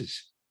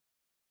classes.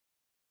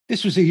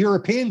 This was a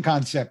European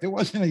concept. It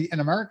wasn't an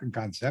American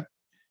concept.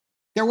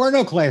 There were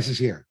no classes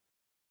here.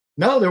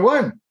 No, there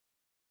weren't.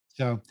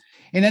 So,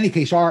 in any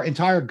case, our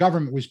entire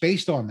government was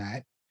based on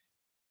that,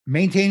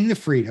 maintaining the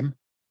freedom.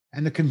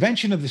 And the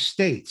Convention of the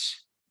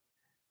States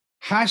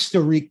has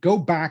to go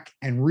back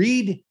and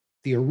read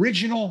the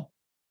original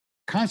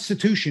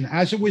Constitution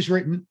as it was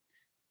written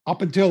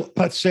up until,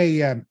 let's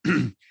say,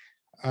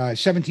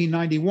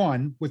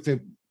 1791 with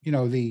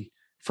the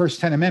first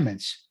 10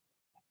 amendments,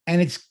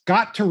 and it's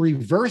got to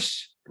revert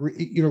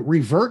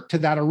to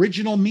that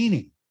original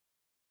meaning.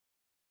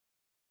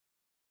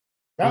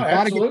 No,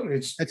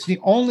 absolutely. That's the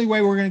only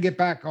way we're going to get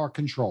back our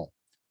control.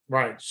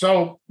 Right.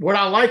 So what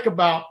I like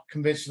about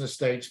Convention of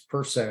States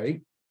per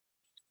se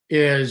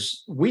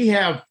is we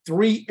have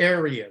three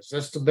areas.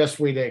 That's the best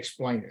way to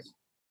explain it,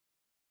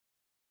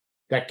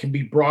 that can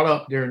be brought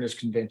up during this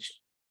convention.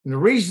 And the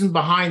reason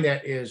behind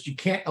that is you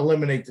can't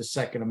eliminate the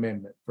Second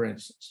Amendment, for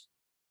instance.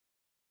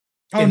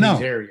 Oh, in no.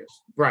 these areas.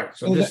 Right.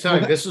 So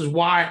this is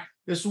why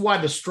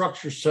the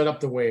structure's set up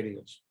the way it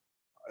is.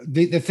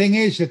 The thing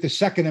is that the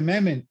Second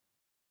Amendment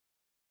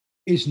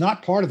is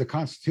not part of the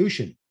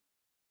Constitution.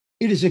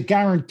 It is a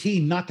guarantee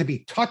not to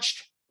be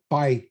touched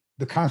by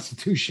the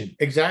Constitution.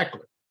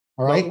 Exactly.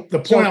 All right.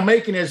 But the point I'm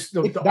making is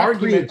the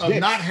argument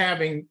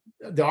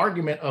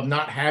of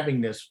not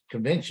having this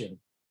convention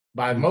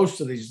by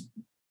most of these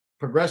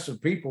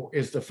progressive people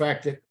is the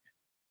fact that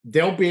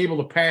they'll be able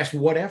to pass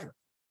whatever.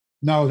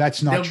 No,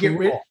 that's not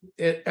true.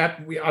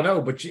 I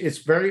know, but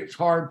it's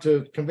hard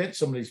to convince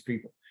some of these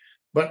people.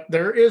 But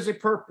there is a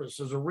purpose.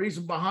 There's a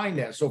reason behind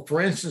that. So, for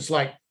instance,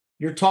 like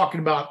you're talking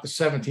about the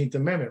 17th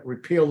Amendment,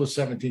 repeal the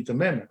 17th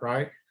Amendment,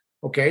 right?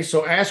 Okay,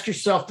 so ask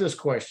yourself this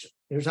question.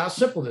 Here's how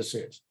simple this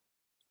is.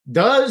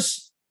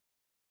 Does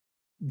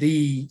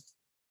the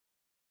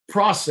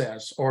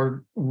process,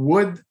 or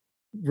would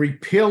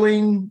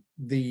repealing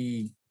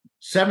the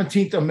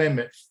 17th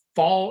Amendment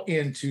fall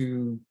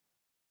into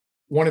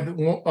one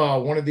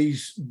of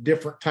these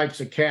different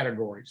types of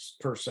categories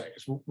per se?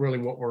 Is really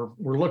what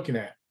we're looking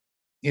at.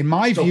 In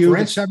my view,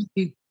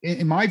 the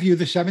in my view,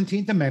 the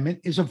 17th Amendment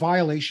is a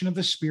violation of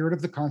the spirit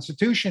of the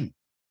Constitution.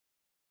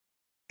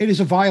 It is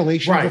a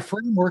violation of the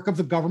framework of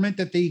the government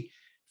that the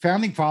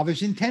founding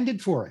fathers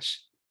intended for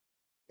us.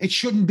 It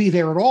shouldn't be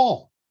there at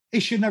all.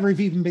 It should never have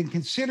even been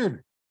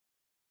considered.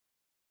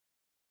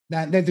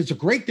 Now, there's a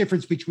great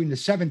difference between the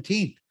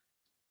 17th,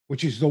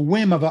 which is the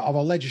whim of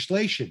a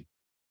legislation,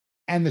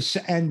 and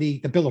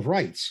the Bill of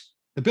Rights.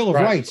 The Bill of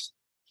Rights,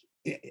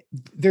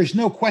 there's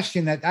no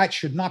question that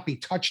should not be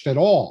touched at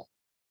all.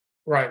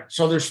 Right.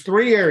 So there's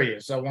three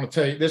areas I want to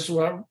tell you. This is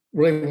what I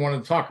really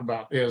wanted to talk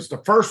about. Is the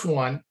first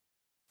one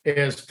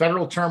is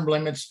federal term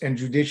limits and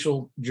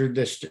judicial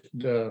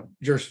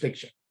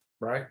jurisdiction.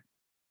 Right.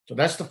 So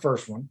that's the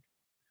first one.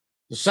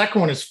 The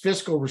second one is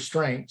fiscal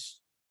restraints.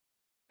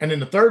 And then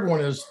the third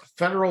one is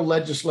federal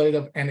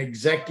legislative and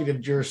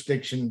executive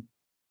jurisdiction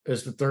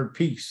is the third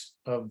piece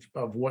of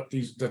what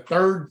the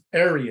third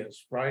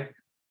areas, right?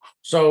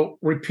 So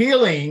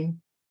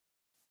repealing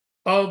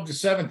of the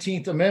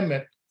 17th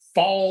Amendment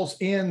falls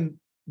in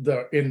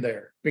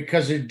there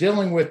because they're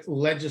dealing with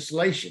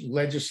legislators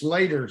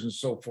and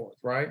so forth,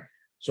 right?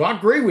 So I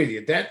agree with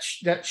you. That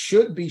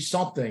should be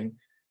something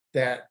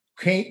that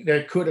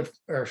could have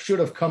or should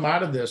have come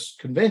out of this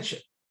convention.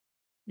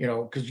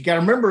 Because you got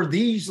to remember,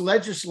 these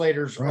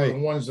legislators are the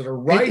ones that are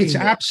writing. It's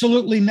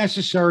absolutely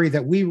necessary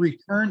that we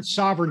return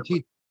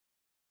sovereignty.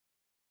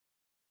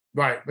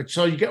 Right. But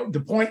so you get the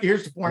point.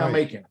 Here's the point I'm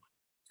making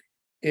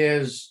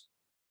is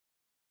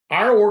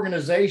our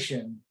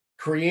organization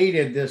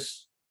created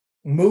this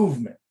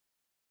movement.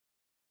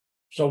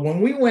 So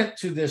when we went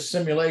to this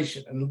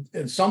simulation,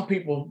 and some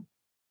people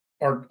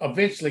are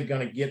eventually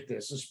going to get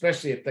this,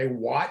 especially if they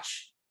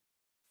watch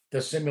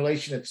the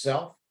simulation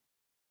itself.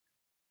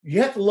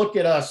 You have to look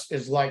at us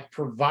as like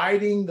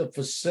providing the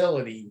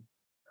facility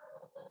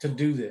to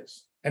do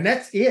this. And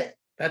that's it.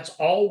 That's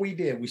all we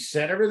did. We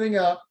set everything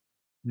up.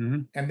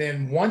 Mm-hmm. And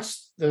then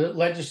once the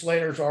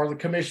legislators or the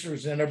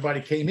commissioners and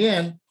everybody came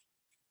in,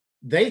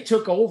 they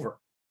took over.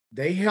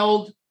 They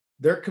held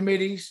their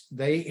committees.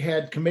 They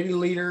had committee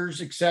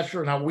leaders, et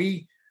cetera. Now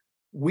we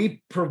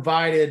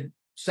provided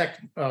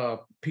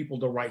people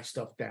to write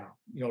stuff down,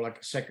 like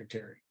a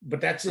secretary.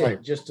 But that's it.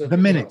 Right. Just the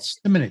minutes.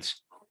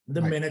 The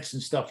minutes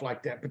and stuff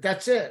like that. But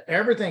that's it.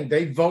 Everything.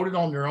 They voted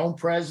on their own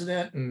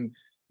president and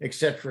et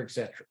cetera, et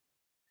cetera.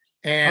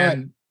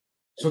 And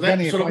so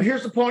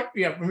here's the point.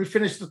 Yeah, let me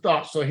finish the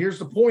thought. So here's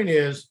the point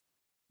is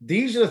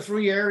these are the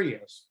three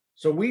areas.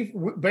 So we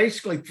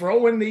basically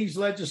throw in these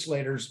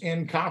legislators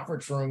in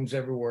conference rooms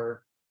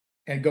everywhere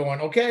and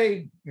going,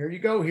 okay, here you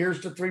go.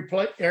 Here's the three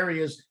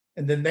areas.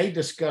 And then they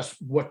discuss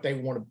what they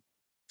want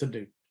to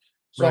do.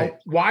 So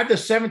why the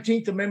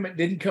 17th Amendment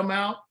didn't come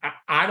out,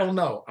 I don't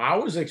know. I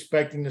was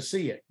expecting to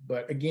see it,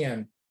 but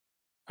again,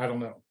 I don't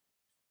know.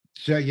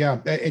 So yeah,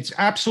 it's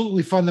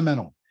absolutely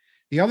fundamental.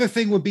 The other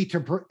thing would be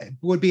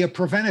a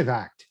preventive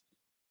act.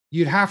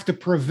 You'd have to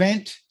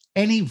prevent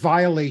any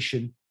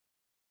violation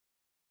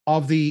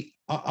of the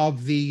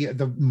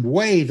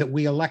way that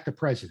we elect a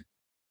president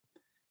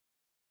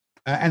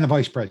and the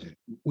vice president.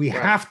 We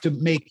have to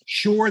make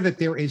sure that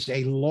there is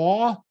a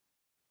law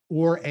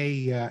or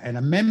an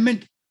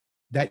amendment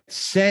that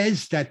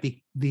says that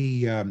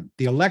the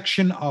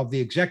election of the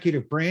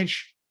executive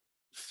branch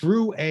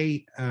through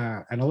an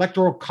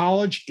electoral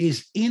college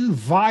is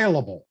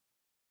inviolable.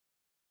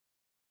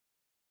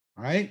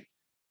 All right?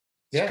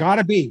 It's got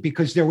to be,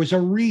 because there was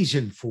a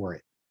reason for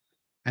it.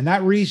 And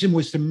that reason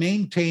was to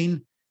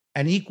maintain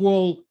an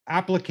equal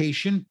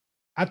application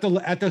at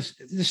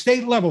the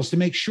state levels, to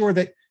make sure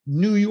that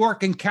New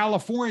York and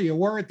California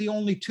weren't the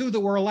only two that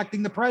were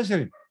electing the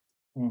president.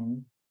 Mm-hmm.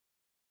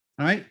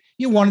 All right?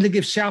 You wanted to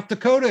give South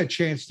Dakota a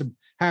chance to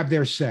have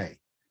their say.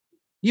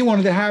 You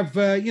wanted to have,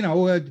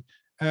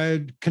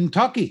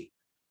 Kentucky.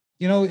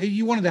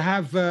 You wanted to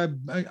have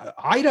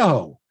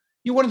Idaho.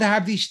 You wanted to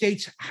have these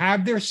states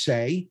have their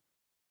say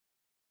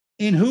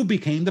in who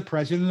became the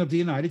president of the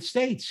United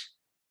States.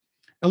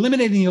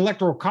 Eliminating the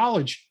Electoral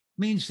College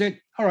means that,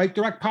 all right,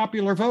 direct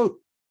popular vote.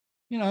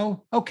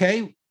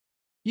 Okay,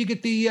 you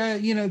get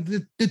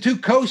the two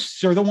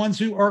coasts are the ones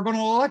who are going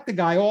to elect the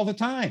guy all the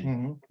time.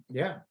 Mm-hmm.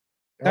 Yeah.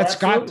 That's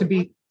got to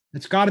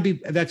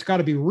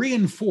be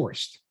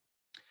reinforced.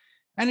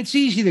 And it's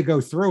easy to go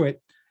through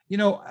it.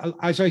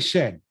 As I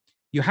said,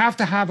 you have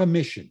to have a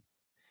mission.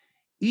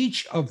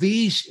 Each of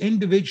these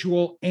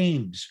individual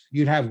aims,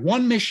 you'd have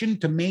one mission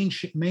to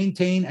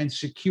maintain and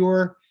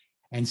secure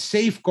and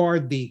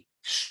safeguard the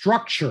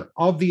structure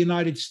of the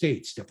United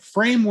States, the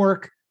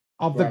framework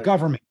of the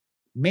government,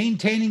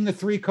 maintaining the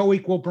three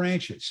co-equal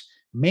branches,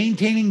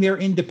 maintaining their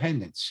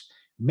independence,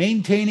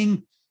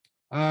 maintaining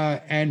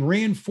and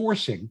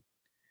reinforcing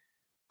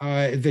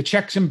the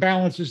checks and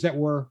balances that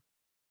were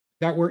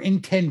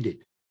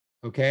intended.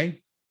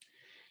 Okay,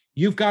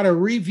 you've got to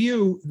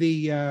review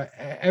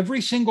every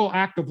single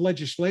act of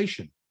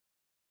legislation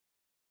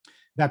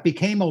that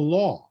became a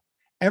law,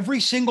 every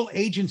single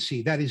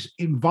agency that is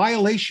in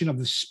violation of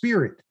the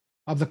spirit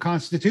of the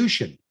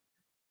Constitution.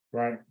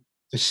 Right.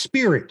 The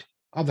spirit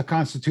of the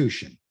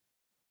Constitution.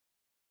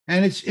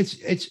 And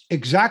it's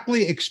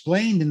exactly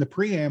explained in the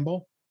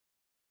preamble.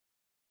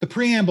 The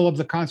preamble of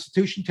the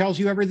Constitution tells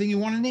you everything you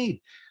want to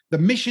need. The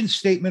mission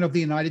statement of the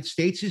United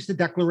States is the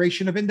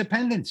Declaration of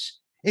Independence.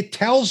 It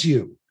tells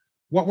you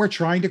what we're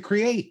trying to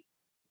create.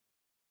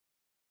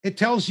 It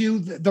tells you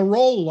the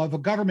role of a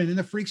government in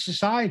a free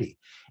society.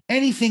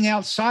 Anything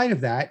outside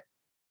of that,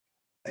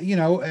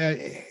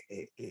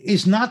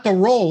 is not the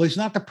role, is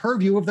not the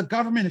purview of the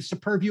government. It's the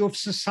purview of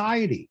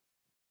society.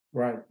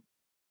 Right.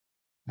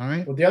 All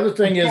right. Well, the other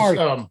thing is,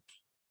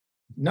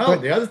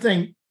 the other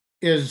thing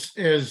is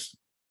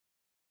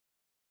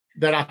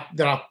that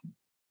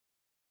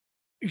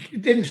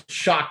it didn't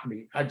shock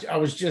me. I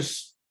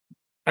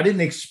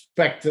didn't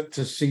expect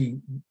to see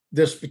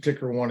this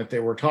particular one that they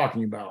were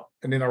talking about.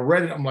 And then I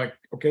read it. I'm like,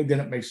 okay, then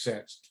it makes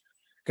sense.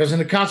 Because in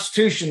the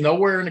Constitution,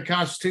 nowhere in the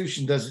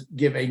Constitution does it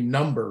give a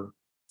number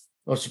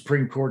of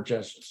Supreme Court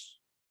justice.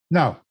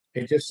 No.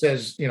 It just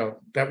says,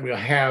 that we'll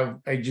have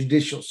a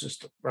judicial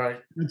system,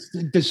 right? It's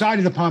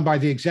decided upon by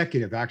the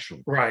executive,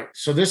 actually. Right.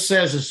 So this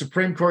says the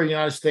Supreme Court of the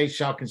United States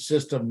shall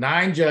consist of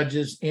 9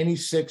 judges, any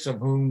 6 of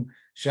whom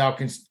shall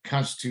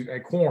constitute a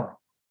quorum.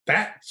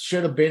 That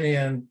should have been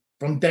in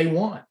from day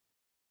one.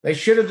 They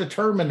should have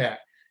determined that.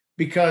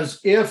 Because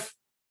if,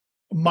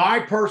 my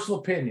personal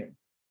opinion,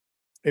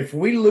 if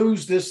we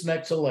lose this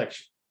next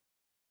election,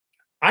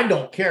 I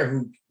don't care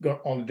who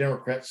on the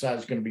Democrat side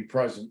is going to be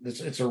president.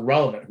 It's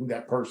irrelevant who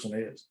that person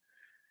is.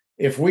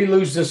 If we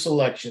lose this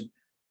election,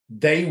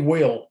 they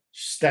will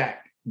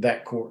stack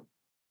that court.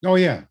 Oh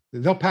yeah,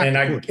 they'll pack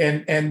the court.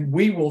 And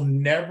we will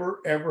never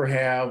ever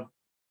have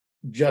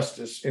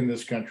justice in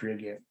this country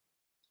again.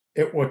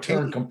 It will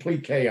turn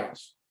complete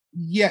chaos.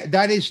 Yeah,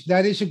 that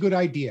is a good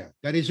idea.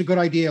 That is a good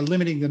idea,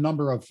 limiting the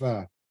number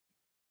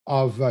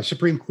of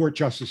Supreme Court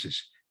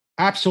justices.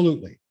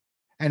 Absolutely.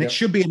 And it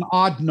should be an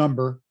odd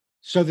number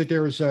so that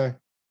there is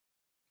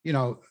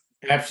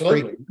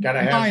absolutely. Got to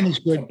have 9 is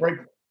good.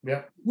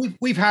 Yeah.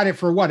 We've had it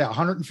for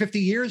 150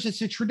 years.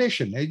 It's a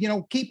tradition.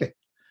 Keep it.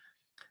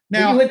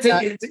 Now,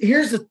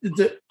 here's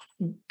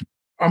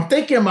I'm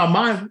thinking in my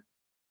mind,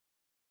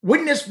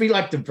 wouldn't this be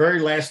like the very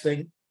last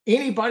thing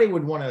anybody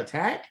would want to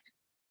attack?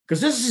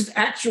 Because this is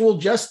actual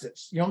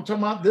justice. You know what I'm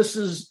talking about? This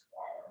is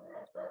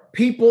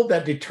people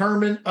that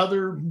determine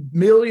other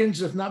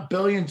millions, if not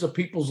billions, of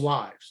people's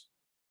lives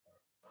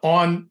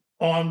on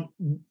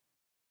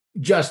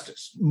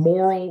justice,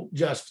 moral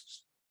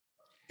justice.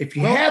 If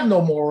you have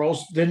no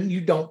morals, then you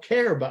don't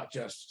care about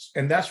justice.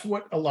 And that's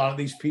what a lot of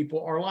these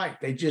people are like.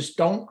 They just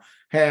don't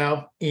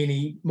have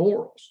any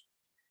morals.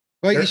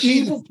 Well, they're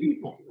evil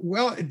people.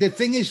 Well, the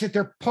thing is that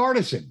they're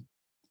partisan.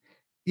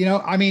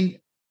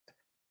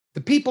 The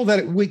people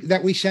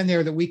that we send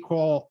there that we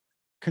call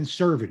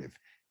conservative,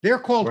 they're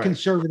called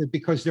conservative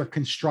because they're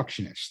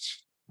constructionists.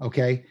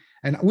 Okay.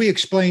 And we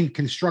explained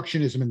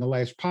constructionism in the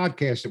last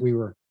podcast that we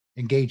were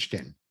engaged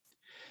in.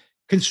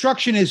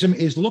 Constructionism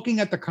is looking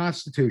at the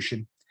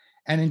Constitution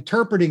and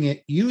interpreting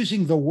it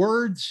using the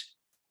words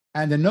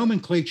and the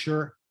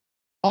nomenclature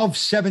of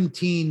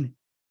the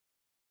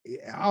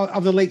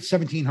late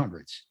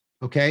 1700s.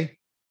 Okay.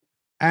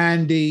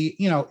 And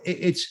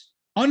it's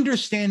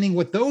understanding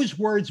what those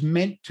words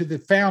meant to the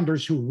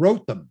founders who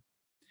wrote them.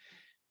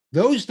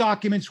 Those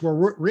documents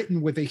were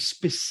written with a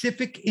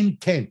specific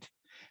intent.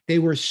 They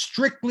were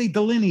strictly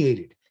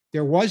delineated.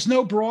 There was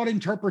no broad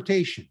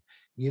interpretation.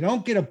 You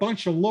don't get a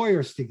bunch of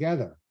lawyers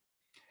together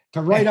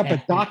to write up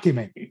a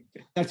document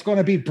that's going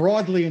to be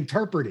broadly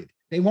interpreted.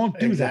 They won't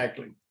do that.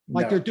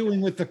 Like they're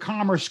doing with the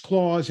Commerce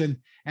Clause and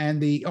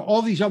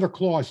all these other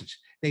clauses.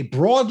 They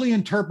broadly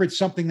interpret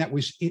something that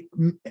was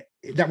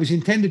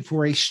intended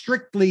for a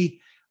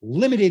strictly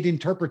limited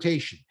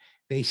interpretation.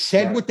 They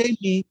said what they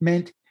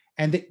meant,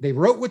 and they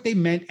wrote what they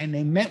meant, and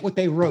they meant what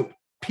they wrote,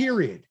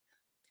 period.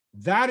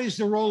 That is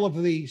the role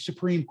of the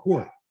Supreme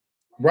Court.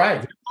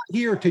 Right. They're not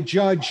here to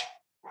judge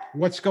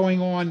what's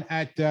going on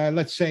at,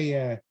 let's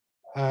say,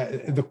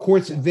 the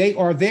courts. They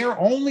are there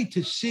only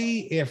to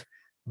see if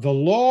the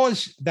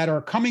laws that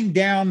are coming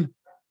down,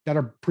 that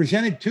are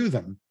presented to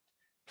them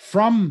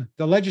from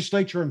the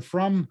legislature and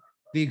from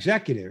the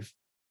executive,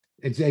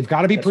 they've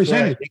got to be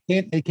presented.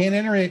 Right. They can't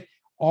enter it,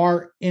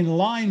 are in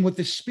line with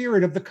the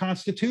spirit of the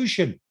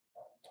Constitution.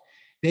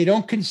 They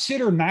don't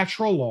consider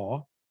natural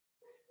law.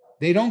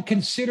 They don't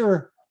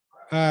consider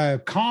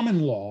common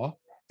law.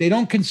 They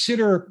don't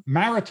consider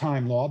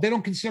maritime law. They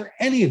don't consider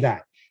any of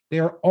that. They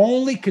are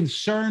only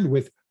concerned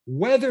with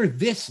whether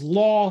this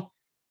law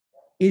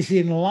is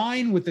in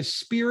line with the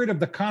spirit of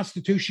the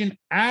Constitution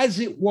as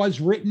it was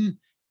written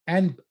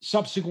and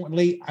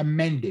subsequently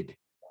amended,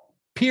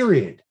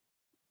 period.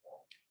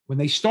 When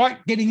they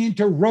start getting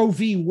into Roe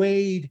v.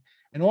 Wade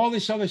and all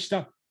this other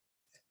stuff,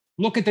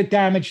 look at the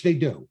damage they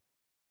do.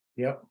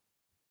 Yep.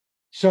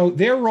 So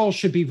their role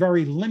should be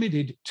very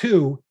limited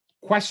to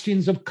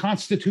questions of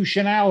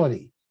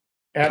constitutionality.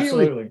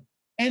 Absolutely. Period.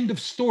 End of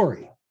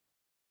story.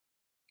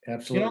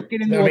 Absolutely. You don't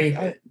get into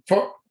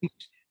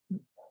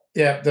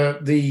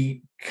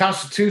the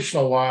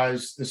constitutional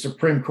wise, the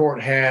Supreme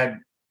Court had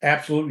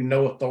absolutely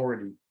no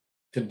authority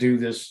to do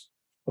this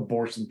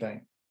abortion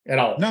thing. at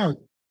all. No,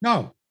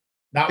 no.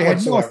 Not They had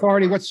no whatsoever.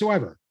 authority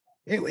whatsoever.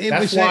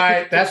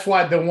 That's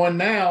why the one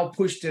now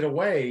pushed it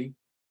away.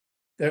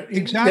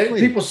 Exactly.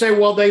 People say,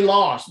 well, they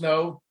lost.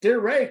 No,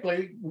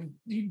 theoretically,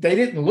 they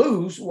didn't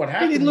lose. What They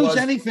happened didn't lose was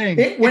anything.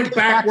 it went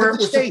back where to it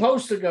the was state.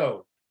 supposed to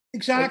go.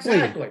 Exactly.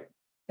 And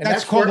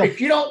That's that's where, called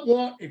if you don't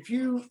want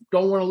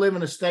to live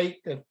in a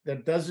state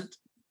that doesn't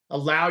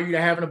allow you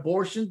to have an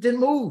abortion, then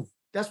move.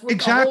 That's what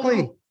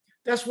Exactly.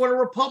 That's what a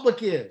republic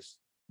is.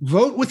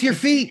 Vote with your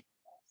feet.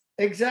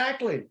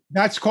 Exactly.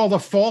 That's called a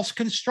false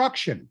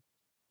construction.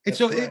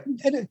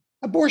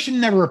 Abortion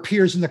never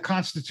appears in the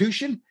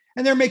Constitution,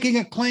 and they're making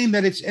a claim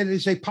that it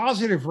is a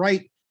positive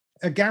right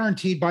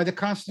guaranteed by the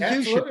Constitution.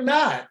 Absolutely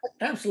not.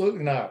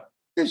 Absolutely not.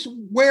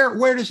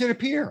 Where does it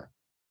appear?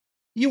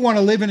 You want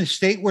to live in a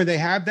state where they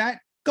have that?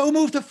 Go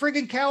move to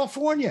friggin'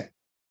 California.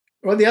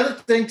 Well, the other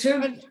thing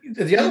too,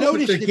 you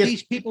noticed that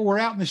these people were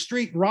out in the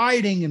street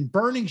rioting and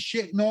burning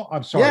shit and all.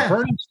 I'm sorry,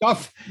 burning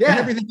stuff and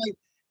everything,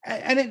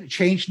 and it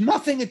changed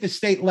nothing at the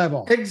state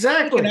level.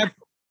 Exactly. They can have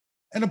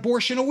an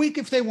abortion a week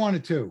if they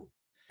wanted to.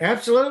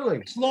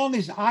 Absolutely. As long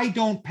as I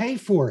don't pay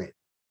for it.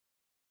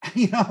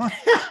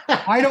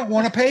 I don't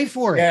want to pay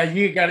for it. Yeah,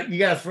 you got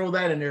to throw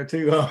that in there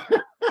too. Huh?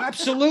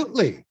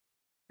 Absolutely.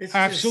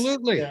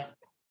 Absolutely.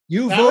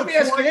 You now, vote let me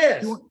ask for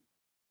you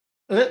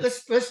it.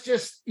 this. Let's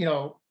just,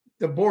 the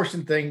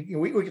abortion thing.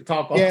 We could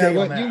talk all day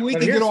on that. We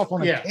can get off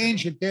on a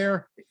tangent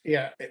there.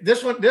 Yeah.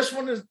 This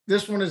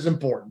one is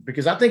important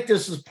because I think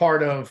this is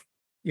part of,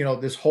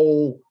 this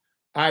whole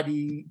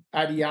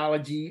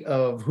ideology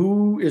of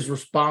who is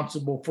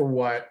responsible for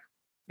what,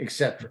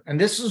 etc. And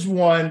this is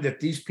one that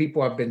these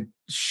people have been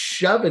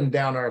shoving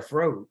down our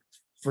throat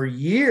for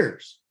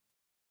years,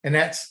 and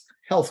that's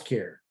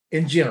healthcare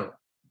in general,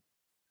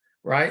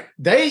 right?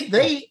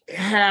 They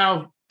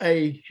have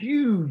a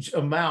huge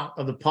amount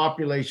of the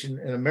population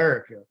in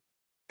America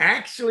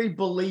actually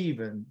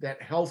believing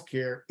that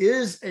healthcare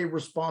is a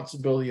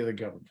responsibility of the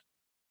government.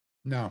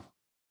 No,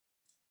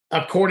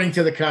 according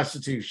to the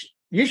Constitution.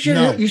 You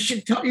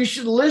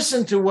should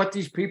listen to what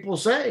these people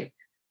say.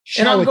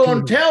 And I'm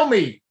going, tell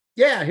me,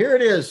 here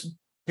it is.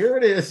 Here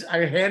it is.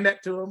 I hand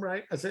that to them,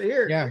 right? I said,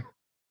 here,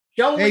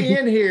 show me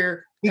in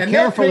here. And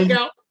they'll pick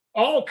out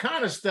all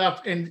kind of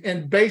stuff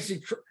and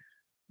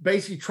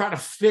basically try to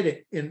fit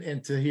it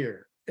into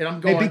here. And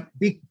I'm going,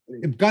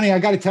 Gunny, I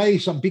got to tell you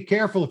something. Be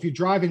careful if you're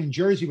driving in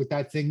Jersey with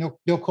that thing.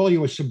 They'll call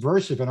you a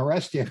subversive and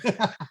arrest you.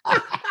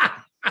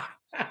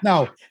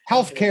 No,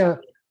 healthcare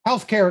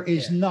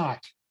is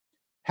not.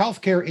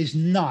 Healthcare is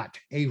not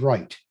a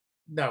right.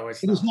 No,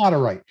 it is not a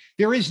right.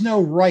 There is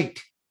no right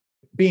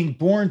being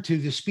born to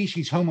the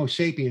species Homo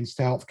sapiens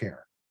to healthcare.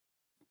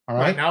 All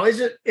right. Now, is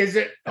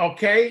it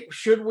okay?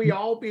 Should we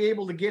all be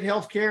able to get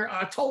healthcare?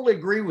 I totally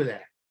agree with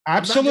that.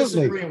 Absolutely. I'm not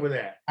disagreeing with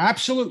that.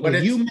 Absolutely.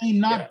 But you may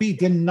not be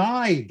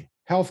denied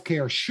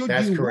healthcare should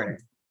That's you correct.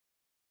 Want.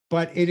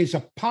 But it is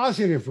a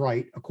positive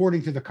right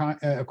according to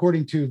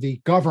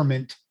the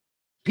government,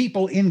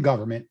 people in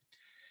government.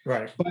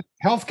 Right. But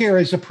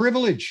healthcare is a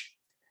privilege.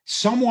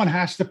 Someone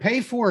has to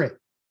pay for it.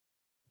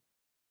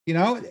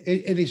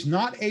 It is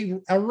not a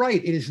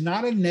right. It is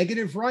not a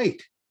negative right.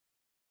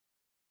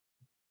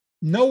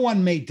 No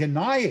one may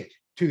deny it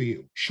to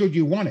you should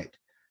you want it.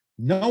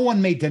 No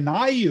one may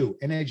deny you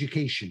an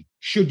education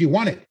should you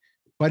want it,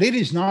 but it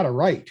is not a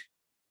right.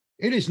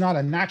 It is not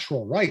a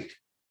natural right.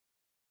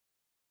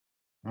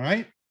 All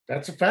right.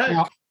 That's a fact.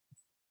 Now,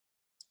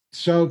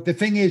 so the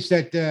thing is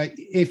that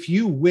if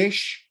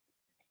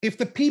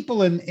the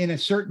people in a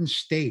certain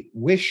state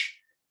wish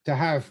to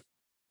have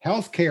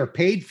health care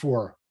paid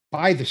for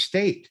by the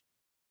state,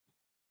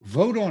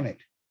 vote on it.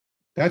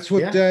 That's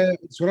what,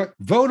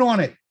 vote on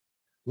it.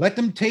 Let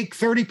them take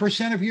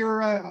 30% of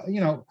your,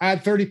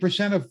 add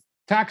 30% of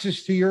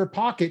taxes to your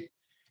pocket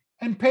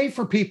and pay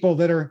for people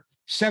that are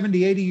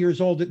 70, 80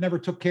 years old that never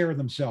took care of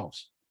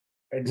themselves.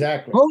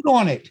 Exactly. Vote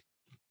on it.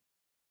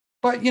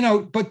 But,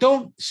 but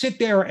don't sit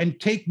there and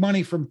take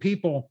money from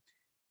people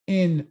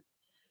in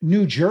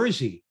New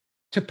Jersey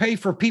to pay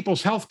for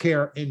people's health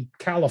care in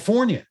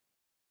California.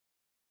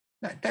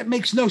 That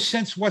makes no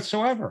sense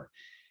whatsoever.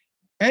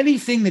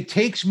 Anything that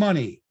takes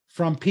money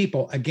from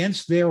people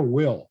against their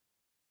will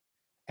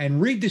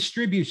and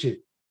redistributes it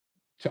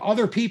to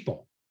other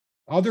people,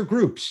 other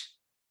groups,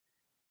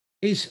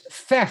 is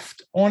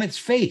theft on its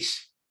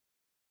face.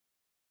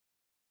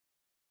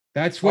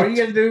 That's what all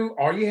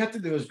you have to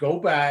do is go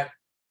back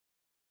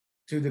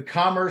to the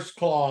Commerce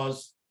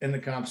Clause in the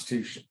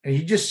Constitution, and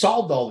you just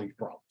solved all these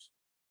problems.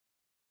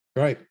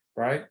 Right.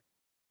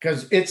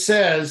 Because it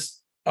says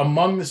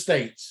among the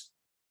states,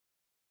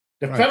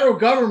 the federal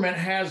government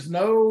has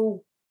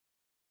no.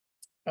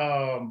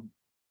 I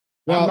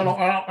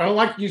don't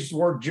like to use the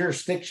word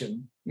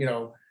jurisdiction.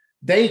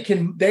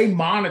 They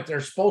monitor.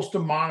 They're supposed to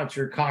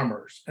monitor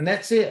commerce, and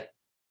that's it.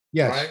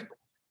 Yes. Right.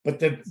 But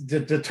the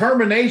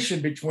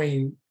determination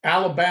between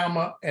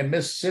Alabama and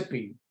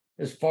Mississippi,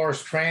 as far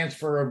as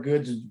transfer of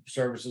goods and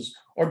services,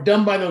 are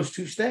done by those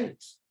two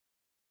states.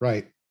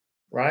 Right.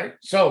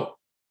 So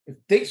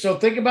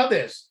think about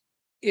this.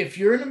 If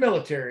you're in the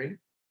military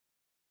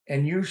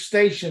and you're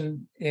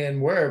stationed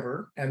in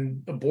wherever,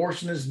 and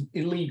abortion is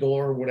illegal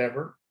or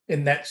whatever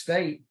in that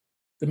state,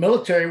 the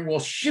military will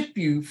ship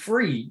you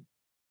free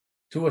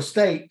to a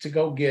state to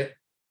go get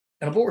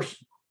an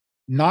abortion.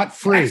 Not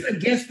free. That's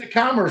against the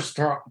commerce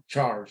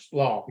charge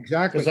law.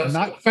 Exactly. Because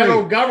not the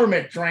federal free.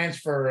 government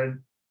transferring,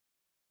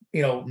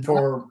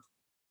 for.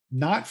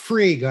 Not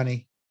free,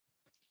 Gunny.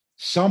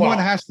 Someone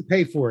has to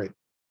pay for it.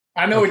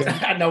 I know. Okay.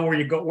 I know where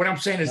you go. What I'm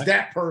saying is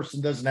that person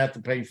doesn't have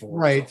to pay for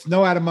it. Right. It's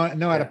no out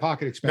of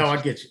pocket expense. No,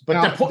 I get you.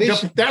 But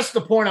that's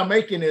the point I'm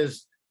making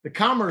is the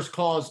Commerce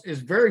Clause is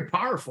very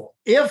powerful.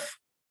 If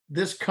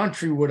this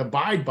country would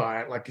abide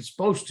by it like it's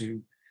supposed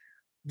to,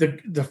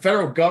 the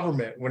federal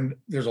government, when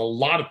there's a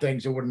lot of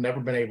things it would have never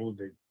been able to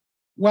do.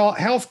 Well,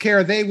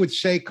 healthcare, they would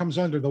say, comes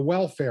under the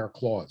welfare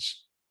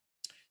clause.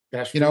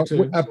 That's true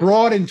too. A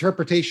broad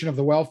interpretation of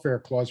the welfare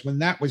clause when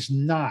that was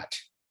not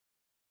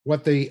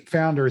what the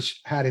founders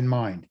had in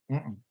mind.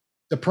 Mm-mm.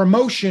 The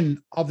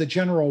promotion of the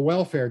general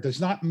welfare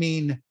does not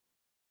mean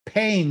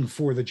paying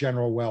for the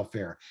general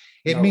welfare.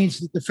 It means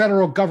that the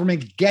federal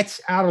government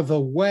gets out of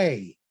the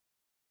way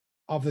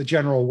of the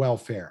general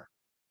welfare.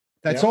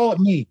 That's all it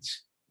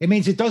means. It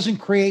means it doesn't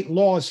create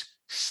laws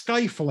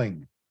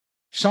stifling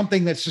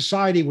something that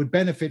society would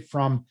benefit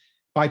from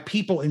by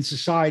people in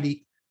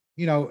society,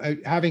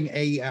 having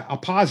a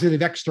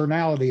positive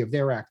externality of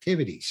their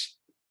activities.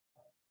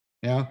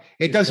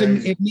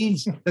 It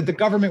means that the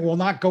government will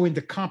not go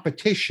into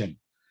competition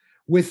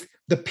with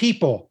the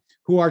people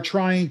who are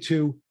trying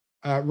to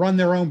run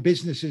their own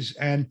businesses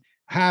and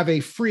have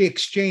a free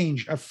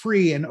exchange, a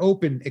free and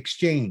open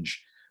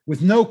exchange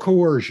with no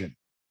coercion.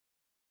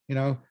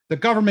 The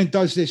government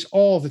does this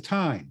all the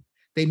time.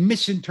 They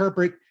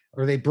misinterpret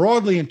or they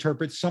broadly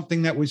interpret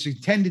something that was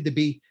intended to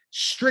be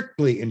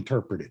strictly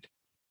interpreted.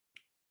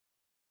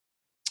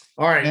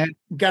 All right,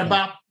 we've got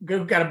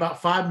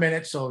about 5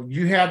 minutes. So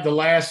you have the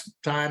last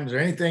time. Is there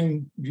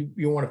anything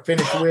you want to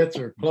finish with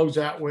or close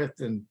out with,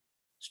 and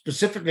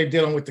specifically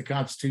dealing with the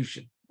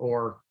Constitution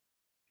or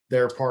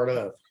their part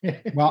of?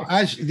 Well,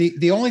 as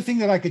the only thing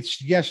that I could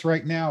suggest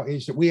right now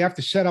is that we have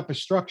to set up a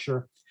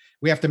structure.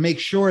 We have to make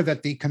sure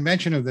that the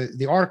convention of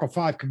the Article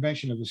 5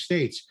 Convention of the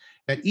States,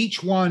 that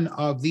each one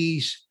of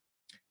these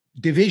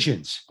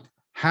divisions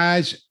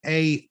has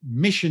a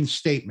mission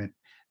statement,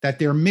 that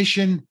their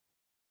mission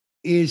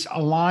is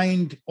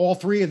aligned. All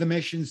three of the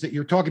missions that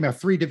you're talking about,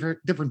 three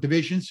different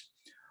divisions,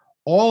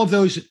 all of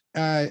those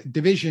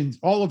divisions,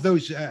 all of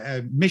those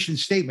mission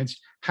statements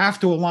have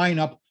to align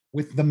up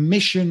with the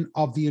mission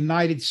of the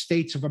United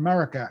States of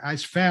America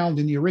as found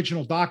in the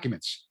original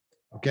documents.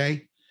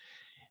 Okay.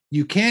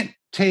 You can't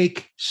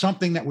take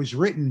something that was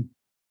written,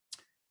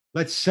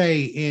 let's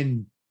say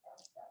in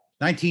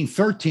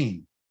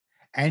 1913,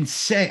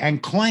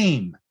 and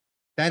claim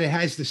that it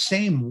has the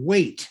same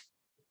weight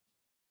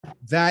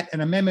that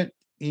an amendment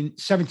in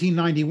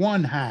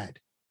 1791 had.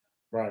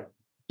 Right.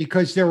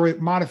 Because there were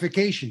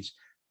modifications.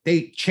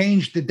 They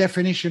changed the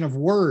definition of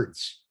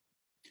words.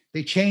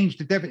 They changed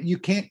the definition. You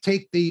can't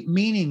take the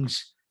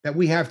meanings that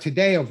we have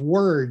today of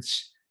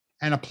words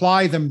and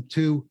apply them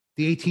to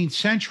the 18th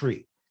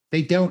century.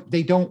 They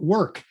don't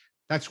work.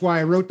 That's why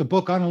I wrote the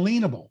book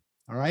Unalienable.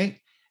 All right.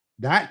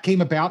 That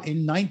came about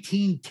in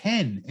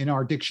 1910 in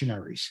our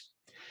dictionaries.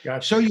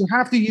 Gotcha. So you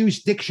have to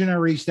use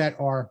dictionaries that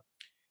are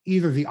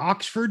either the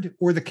Oxford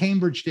or the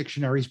Cambridge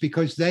dictionaries,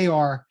 because they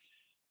are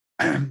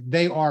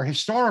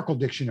historical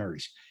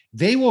dictionaries.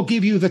 They will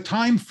give you the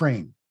time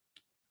frame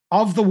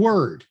of the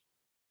word,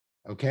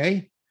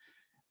 okay,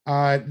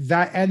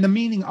 that and the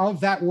meaning of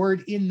that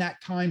word in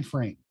that time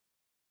frame.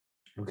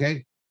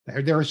 Okay,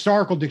 they're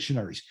historical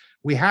dictionaries.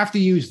 We have to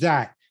use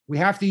that. We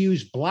have to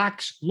use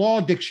Black's Law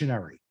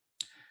Dictionary.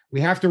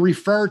 We have to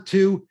refer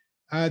to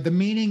the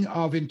meaning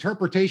of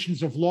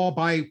interpretations of law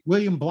by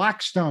William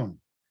Blackstone,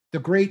 the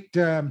great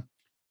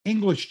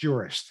English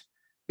jurist,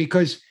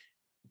 because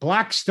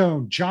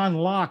Blackstone, John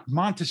Locke,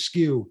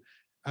 Montesquieu,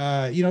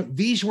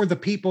 these were the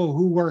people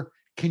who were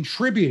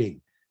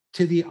contributing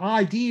to the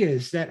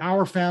ideas that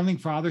our founding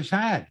fathers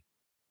had.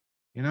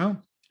 We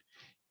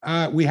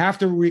have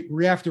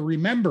to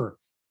remember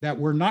that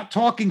we're not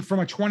talking from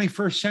a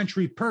 21st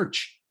century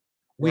perch.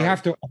 We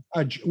have to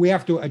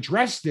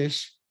address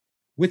this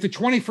with the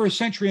 21st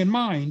century in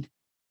mind,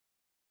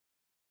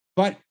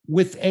 but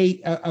with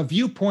a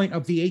viewpoint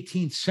of the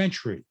 18th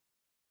century.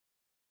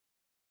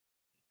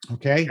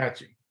 Okay.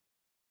 Gotcha.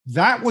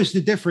 That was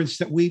the difference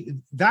that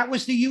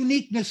was the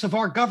uniqueness of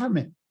our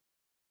government.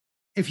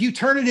 If you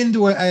turn it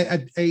into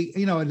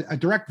a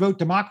direct vote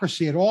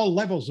democracy at all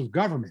levels of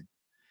government,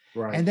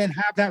 right, and then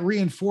have that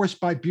reinforced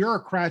by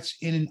bureaucrats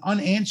in an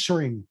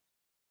unanswering,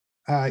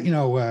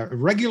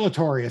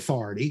 regulatory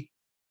authority,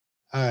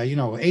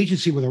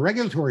 agency with a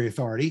regulatory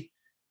authority,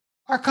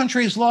 our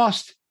country is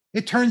lost.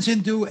 It turns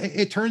into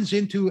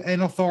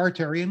an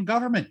authoritarian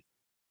government.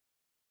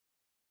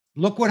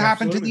 Look what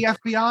happened to the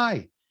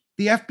FBI.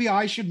 The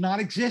FBI should not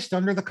exist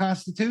under the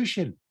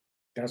Constitution.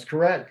 That's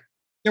correct.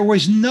 There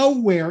was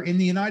nowhere in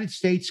the United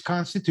States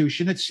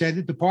Constitution that said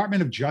the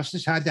Department of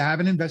Justice had to have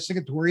an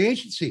investigatory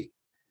agency.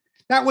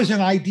 That was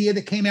an idea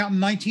that came out in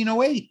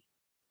 1908.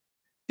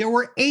 There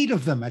were 8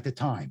 of them at the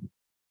time,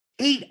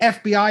 8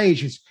 FBI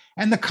agents,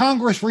 and the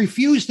Congress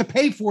refused to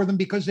pay for them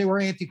because they were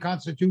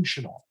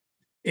anti-constitutional.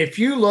 If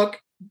you look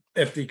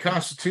at the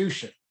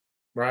Constitution,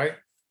 right,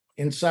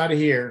 inside of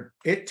here,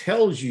 it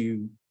tells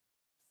you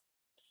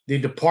the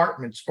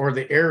departments or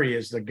the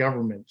areas the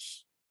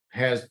governments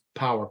has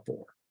power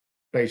for,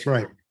 basically.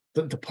 Right.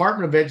 The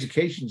Department of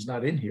Education is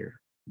not in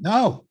here.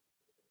 No.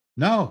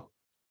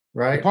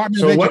 Right. Department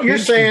So of what you're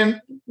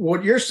Education-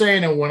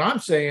 saying and what I'm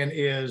saying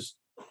is,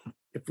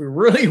 if we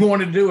really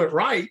want to do it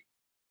right,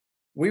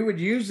 we would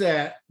use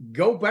that,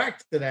 go back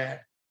to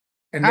that,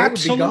 and they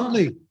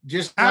Absolutely. would be gone.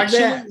 Just like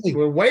Absolutely. that.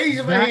 With waves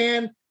of a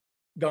hand,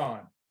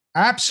 gone.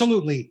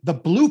 Absolutely. The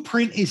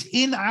blueprint is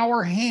in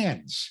our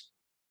hands.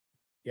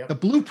 Yep. The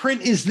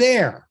blueprint is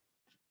there.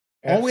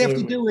 All we have to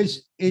Absolutely. do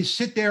is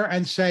sit there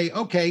and say,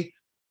 okay,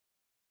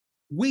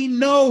 we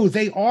know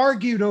they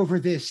argued over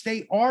this.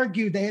 They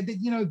argued, they had,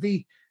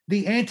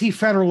 the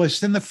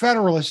anti-federalists and the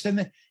federalists,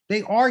 and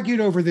they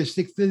argued over this.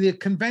 The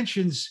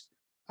conventions,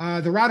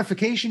 the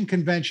ratification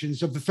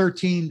conventions of the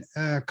 13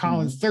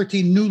 colonies,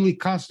 13 newly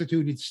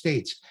constituted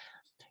states.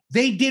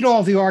 They did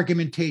all the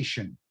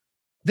argumentation.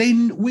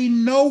 We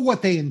know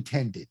what they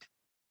intended.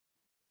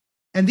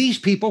 And these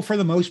people, for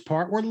the most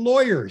part, were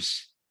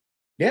lawyers.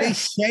 Yeah. They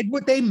said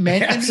what they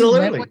meant, and they Absolutely.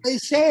 meant what they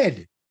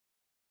said.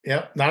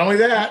 Yep. Not only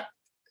that,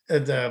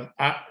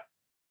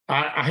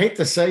 I hate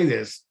to say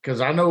this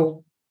because I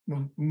know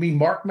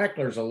Mark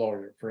Meckler's a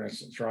lawyer, for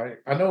instance, right?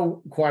 I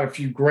know quite a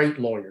few great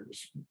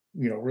lawyers,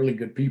 really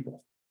good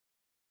people.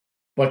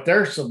 But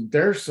there's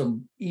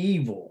some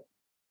evil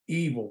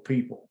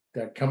people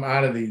that come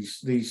out of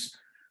these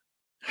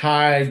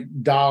high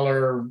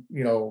dollar,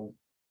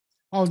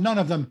 Oh, none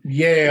of them.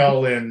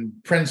 Yale and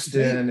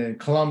Princeton and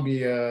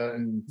Columbia,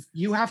 and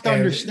You have to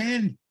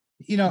understand,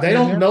 they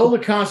don't know the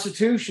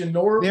Constitution,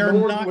 nor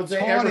not was they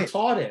taught ever it.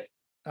 taught it.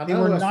 I They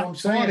know were that's not what I'm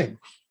taught saying. it.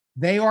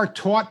 They are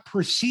taught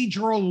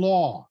procedural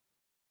law.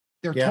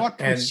 They're Yeah, taught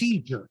and-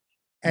 procedure,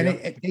 and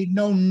Yep. they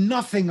know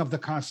nothing of the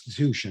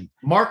Constitution.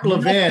 Mark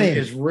Levin Nothing.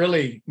 is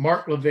really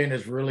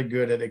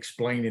good at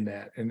explaining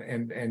that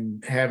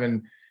and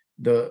having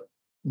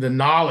the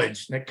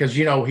knowledge, because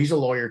he's a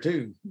lawyer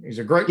too. He's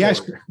a great Yes,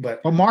 lawyer.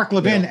 But Mark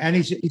Levin, Yeah. and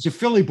he's a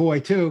Philly boy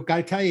too. Got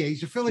to tell you,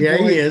 he's a Philly yeah,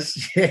 boy. he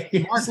is. Yeah, he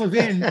Mark is.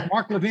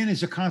 Levin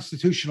is a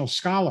constitutional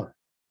scholar.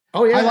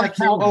 Oh yeah, I like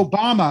how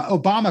absolutely.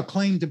 Obama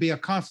claimed to be a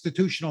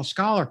constitutional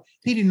scholar.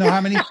 He didn't know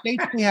how many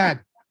states we had.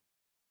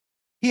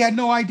 He had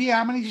no idea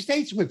how many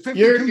states with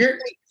 52 You're-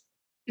 states.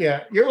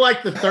 Yeah, you're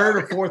like the third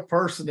or fourth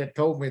person that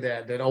told me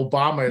that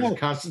Obama is No. a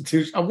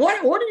constitution.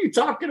 What are you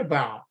talking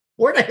about?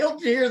 Where the hell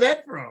did you hear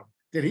that from?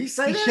 Did he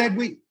say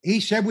that? He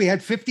said we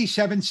had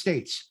 57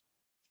 states.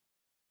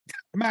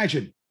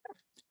 Imagine.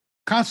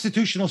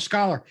 Constitutional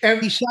scholar.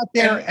 And He sat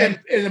there and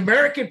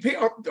American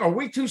people, are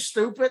we too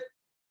stupid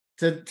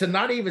to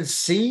not even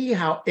see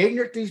how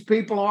ignorant these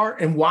people are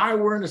and why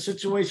we're in the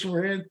situation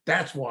we're in?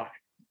 That's why.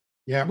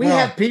 yeah, We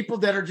have people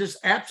that are just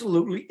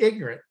absolutely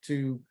ignorant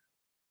to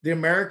the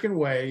American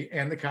way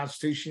and the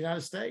Constitution of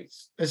the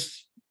United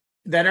States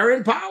that are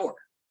in power.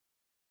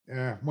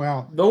 yeah,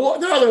 well, No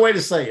other way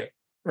to say it,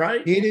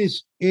 right? it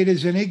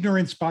is an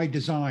ignorance by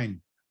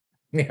design.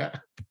 Yeah.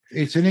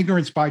 It's an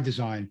ignorance by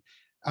design.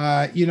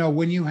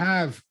 When you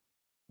have,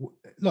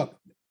 look,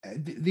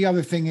 the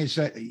other thing is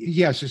that,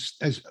 yes,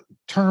 as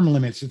term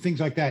limits and things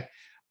like that,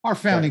 our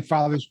founding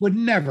fathers would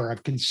never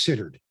have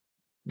considered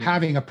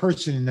having a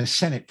person in the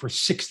Senate for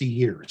 60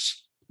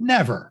 years.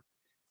 Never.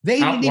 They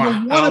didn't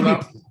even want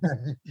to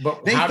be.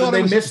 But They how thought did it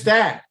they was- miss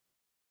that?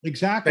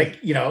 Exactly.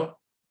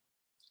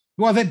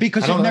 Well,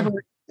 Because I don't know.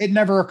 it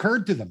never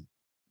occurred to them.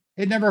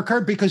 It never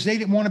occurred because they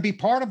didn't want to be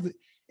part of it.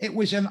 It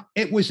was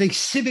a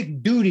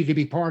civic duty to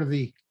be part of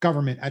the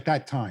government at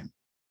that time.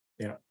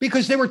 Yeah.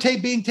 Because they were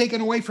being taken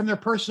away from their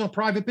personal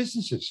private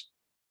businesses.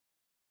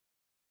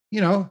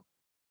 All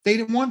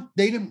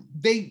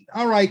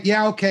right,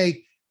 yeah,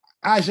 okay.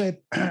 As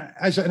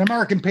an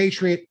American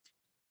patriot,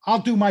 I'll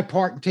do my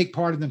part and take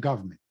part in the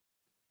government.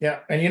 Yeah,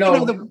 and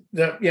know,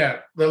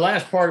 the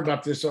last part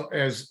about this,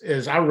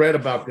 as I read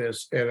about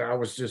this, and I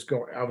was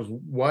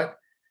what?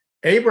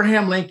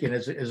 Abraham Lincoln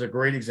is a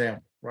great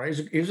example, right?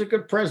 He was a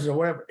good president,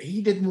 whatever.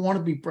 He didn't want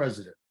to be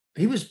president.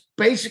 He was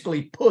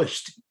basically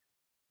pushed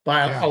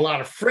by a lot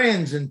of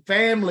friends and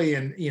family,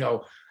 and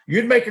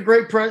you'd make a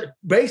great president.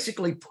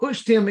 Basically,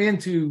 pushed him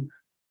into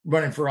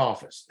running for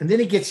office, and then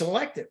he gets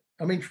elected.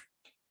 I mean,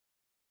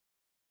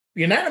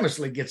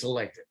 unanimously gets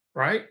elected,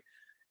 right?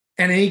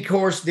 And then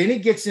he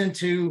gets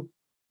into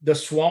the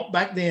swamp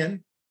back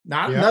then.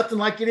 Nothing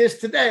like it is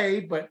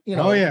today, but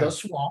the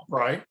swamp,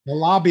 right? The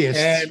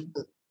lobbyists. And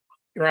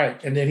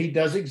right. And then he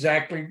does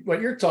exactly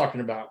what you're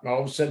talking about. And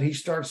all of a sudden he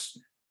starts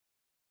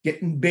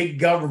getting big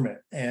government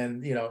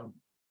and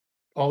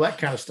all that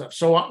kind of stuff.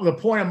 So the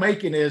point I'm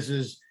making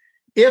is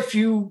if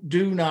you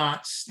do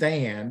not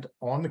stand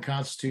on the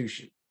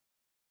Constitution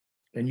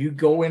and you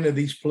go into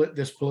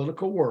this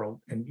political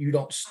world and you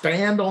don't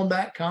stand on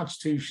that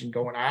Constitution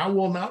going, I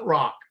will not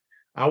rock,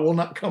 I will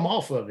not come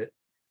off of it,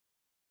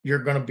 you're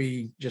going to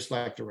be just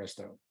like the rest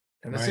of them.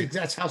 And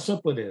that's how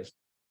simple it is.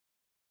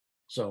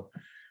 So,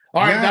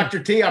 all right,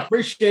 Dr. T, I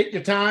appreciate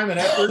your time and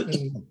effort.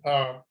 And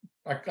I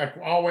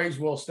always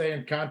will stay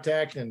in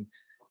contact. And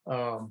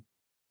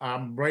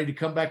I'm ready to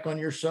come back on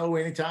your show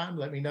anytime.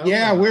 Let me know.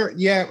 Yeah,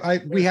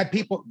 we had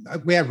people.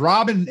 We had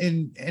Robin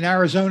in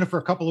Arizona for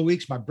a couple of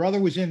weeks. My brother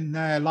was in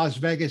Las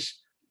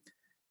Vegas,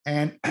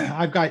 and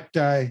I've got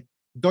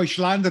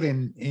Deutschlander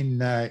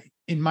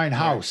in my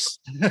house.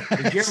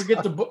 Did you ever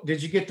get the book?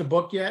 Did you get the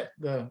book yet?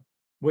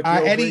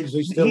 Eddie,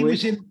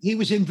 he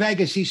was in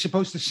Vegas. He's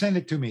supposed to send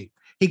it to me.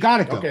 He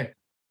got it though. Okay.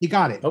 He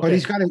got it, but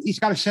he's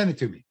got to send it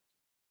to me.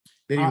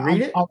 Did he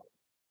read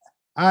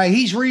it?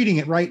 He's reading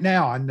it right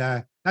now,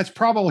 and that's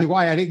probably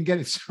why I didn't get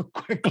it so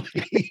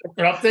quickly.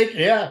 I'm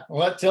thinking,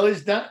 well, until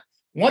he's done.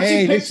 Once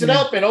he picks it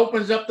up and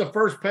opens up the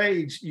first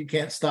page, you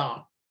can't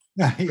stop.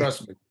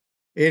 Trust me.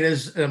 It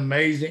is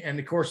amazing. And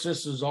of course,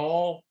 this is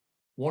all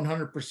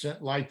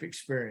 100% life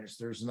experience.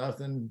 There's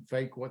nothing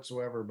fake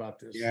whatsoever about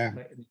this. Yeah.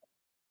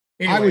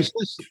 Anyway.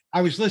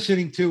 I was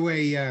listening to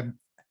a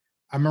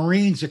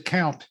Marine's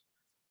account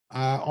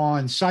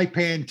on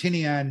Saipan,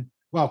 Tinian,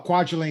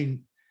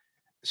 Kwajalein,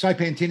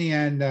 Saipan,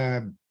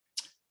 Tinian,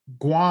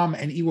 Guam,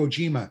 and Iwo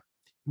Jima.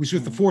 He was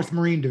with the 4th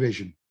Marine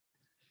Division.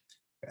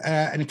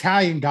 An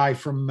Italian guy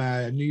from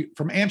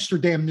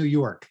Amsterdam, New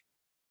York.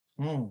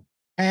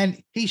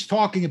 And he's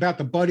talking about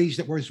the buddies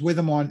that were with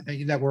him on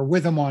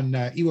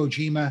Iwo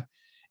Jima,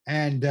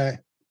 and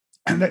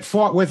that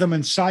fought with him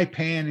in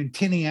Saipan and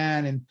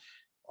Tinian,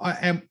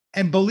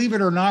 and believe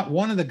it or not,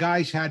 one of the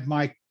guys had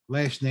my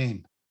last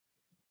name.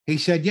 He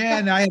said, "Yeah,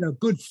 and I had a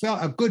good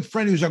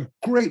friend who was a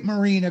great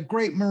Marine.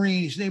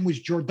 His name was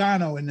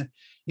Giordano, and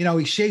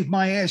he saved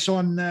my ass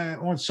on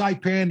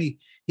Saipan.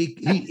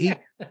 He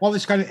all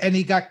this kind of, and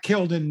he got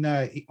killed on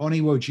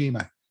Iwo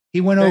Jima. He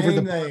went over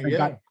the border and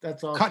got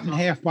awesome. Cut in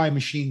half by a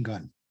machine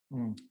gun."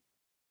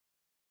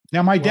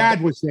 Now, my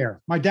dad was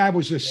there. My dad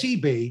was a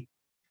CB,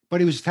 but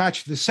he was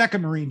attached to the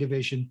 2nd Marine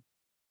Division,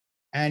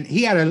 and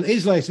he had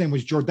his last name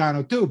was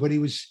Giordano too. But he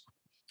was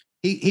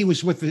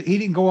with he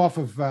didn't go off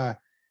of.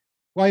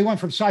 He went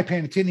from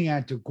Saipan to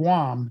Tinian to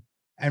Guam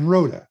and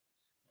Rota,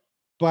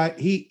 but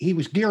he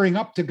was gearing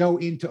up to go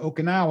into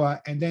Okinawa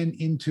and then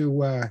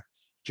into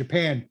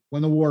Japan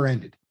when the war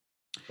ended.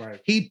 Right.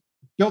 He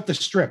built the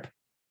strip.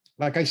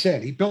 Like I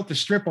said, he built the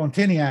strip on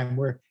Tinian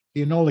where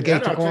the Enola Gay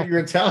took off.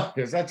 You're telling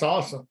us. That's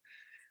awesome.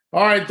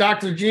 All right,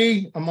 Dr.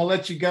 G, I'm gonna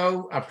let you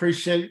go. I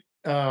appreciate.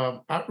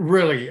 I'm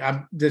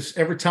this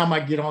every time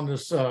I get on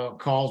this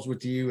calls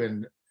with you,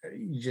 and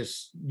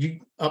you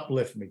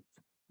uplift me.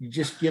 You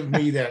just give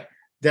me that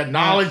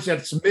knowledge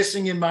that's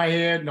missing in my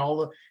head, and all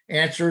the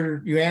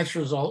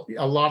answers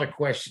a lot of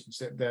questions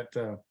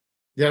that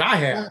I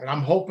have, and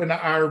I'm hoping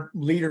our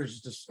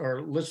leaders,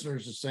 our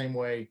listeners, the same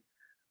way.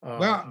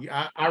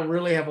 I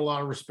really have a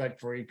lot of respect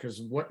for you,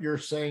 because what you're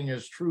saying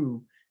is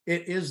true.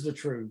 It is the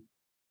truth,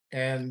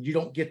 and you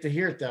don't get to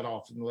hear it that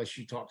often unless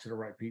you talk to the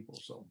right people.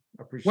 So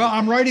I appreciate.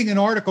 I'm writing an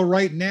article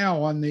right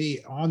now on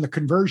the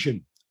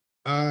conversion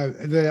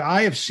that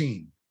I have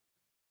seen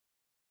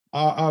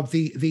of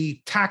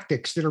the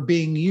tactics that are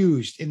being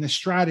used in the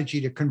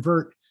strategy to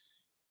convert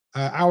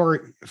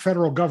our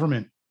federal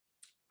government,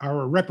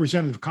 our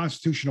representative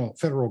constitutional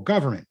federal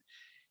government,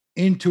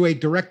 into a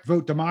direct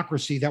vote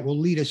democracy that will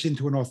lead us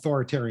into an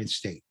authoritarian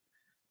state.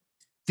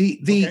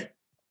 It's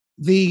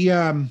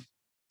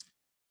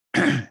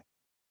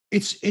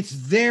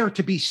there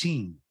to be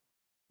seen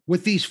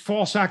with these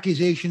false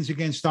accusations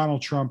against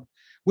Donald Trump,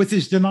 with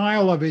his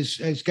denial of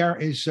his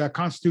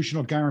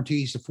constitutional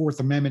guarantees, the 4th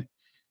Amendment,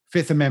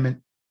 5th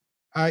Amendment,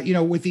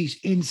 with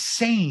these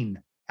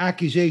insane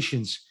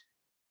accusations,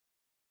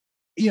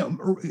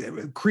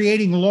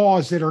 creating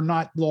laws that are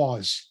not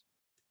laws.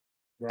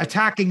 Right.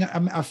 Attacking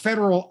a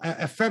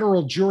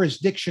federal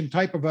jurisdiction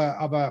type of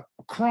a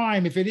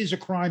crime, if it is a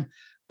crime,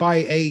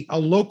 by a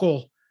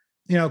local,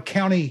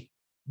 county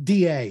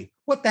DA.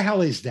 What the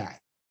hell is that?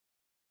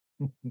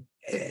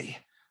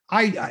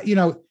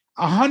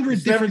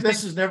 100 different.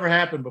 This has never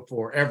happened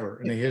before,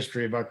 ever in the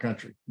history of our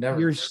country.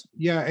 Never.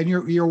 And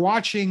you're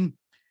watching.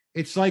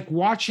 It's like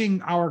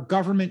watching our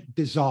government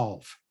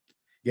dissolve.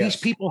 Yes.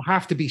 These people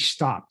have to be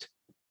stopped.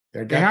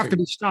 They have to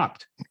be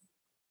stopped.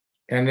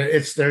 And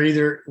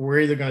we're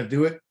either going to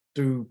do it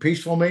through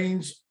peaceful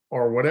means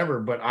or whatever.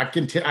 But I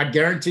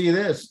guarantee you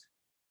this: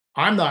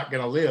 I'm not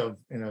going to live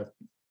in a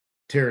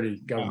tyranny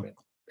government.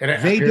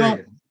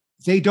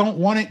 They don't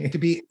want it to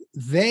be.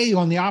 They,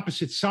 on the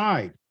opposite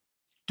side,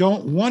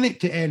 don't want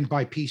it to end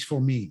by peaceful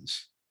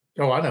means.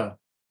 Oh, I know.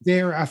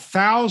 There are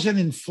 1,000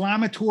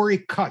 inflammatory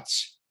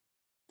cuts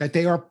that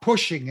they are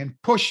pushing and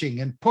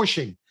pushing and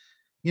pushing.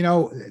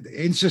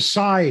 In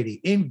society,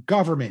 in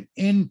government,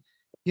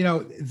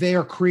 they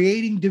are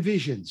creating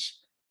divisions.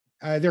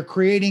 They're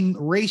creating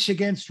race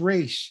against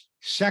race,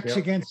 sex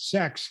against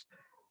sex.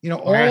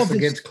 Class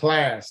against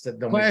class that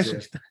don't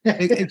exist.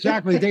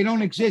 Exactly, they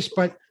don't exist.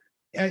 But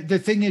the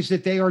thing is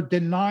that they are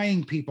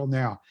denying people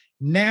now.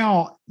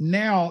 Now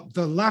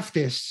the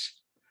leftists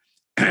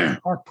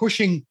are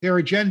pushing their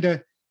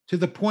agenda to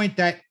the point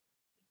that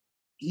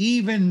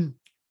even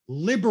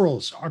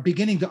liberals are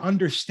beginning to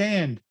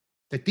understand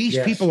that these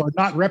people are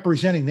not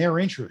representing their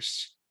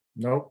interests.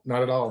 Nope,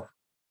 not at all.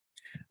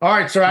 All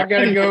right, sir, I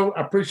got to go.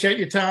 I appreciate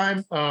your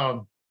time.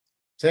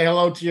 Say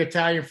hello to your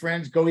Italian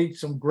friends. Go eat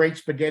some great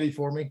spaghetti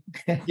for me.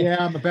 Yeah,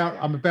 I'm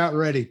about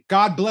ready.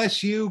 God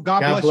bless you.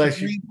 God bless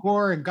the Marine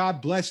Corps, and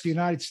God bless the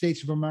United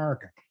States of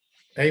America.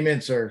 Amen,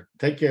 sir.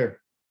 Take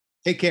care.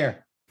 Take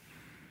care.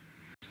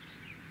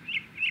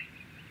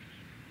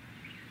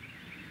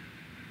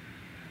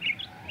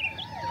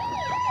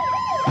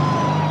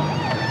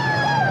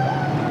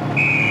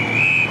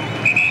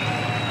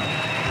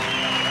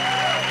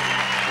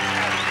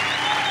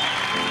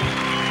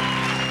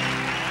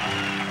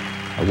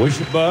 I wish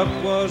the buck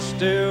was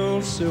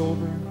still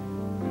silver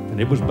and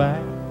it was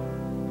back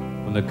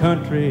when the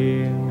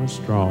country was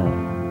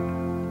strong.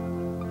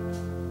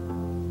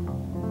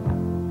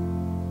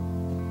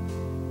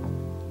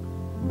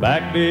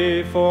 Back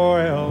before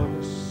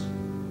Elvis,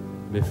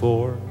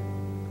 before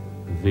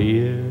the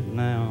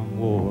Vietnam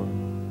War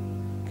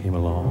came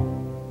along.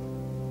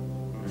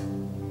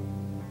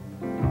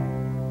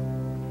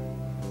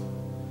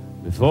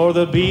 Before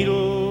the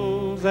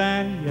Beatles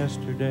and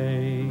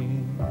yesterday,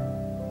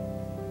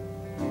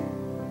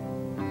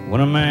 when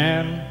a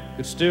man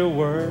could still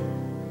work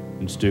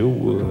and still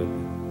would.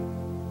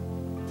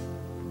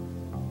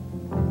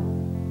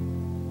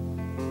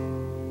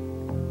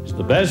 It's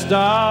the best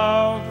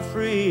of the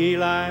free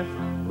life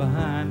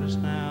behind us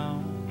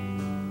now.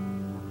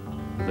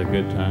 The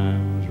good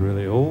time's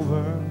really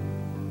over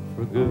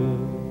for good.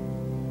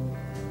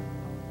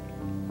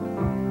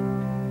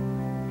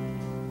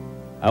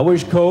 I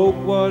wish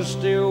Coke was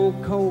still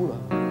cola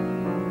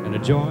and a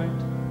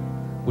joint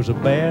was a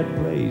bad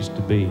place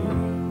to be.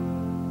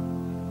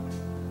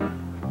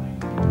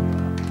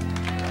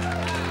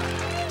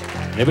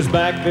 It was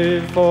back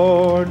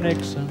before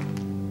Nixon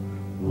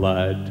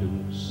lied to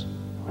us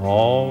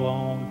all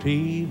on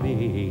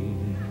TV.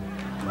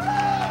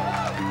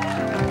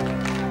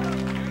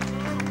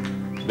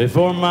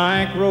 Before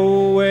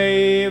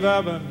microwave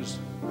ovens,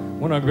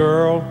 when a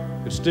girl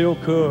could still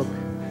cook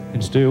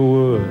and still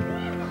would.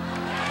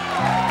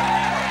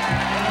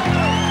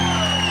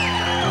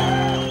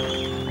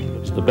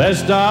 It's the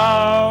best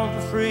of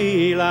the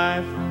free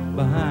life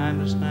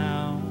behind us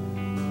now.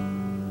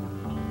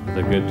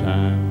 The good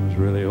time's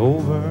really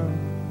over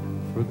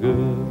for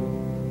good.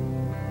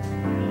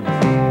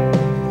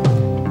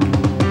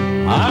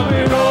 I'll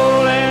be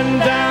rolling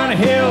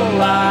downhill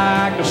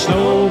like a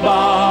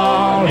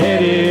snowball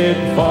headed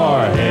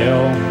for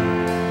hell,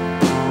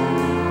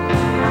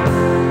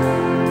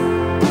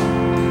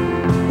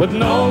 with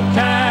no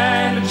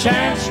kind of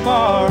chance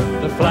for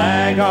the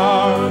flag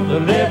or the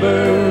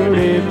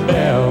Liberty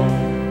Bell.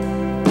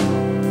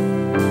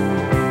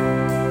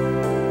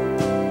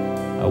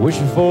 I wish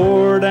a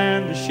Ford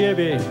and a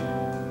Chevy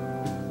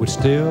would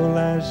still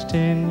last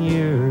 10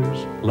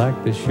 years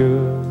like they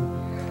should.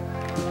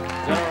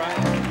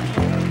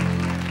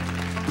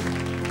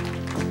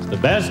 It's the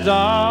best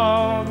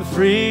of the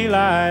free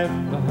life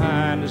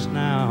behind us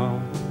now.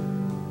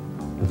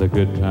 The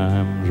good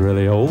time's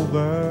really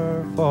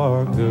over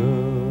for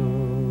good.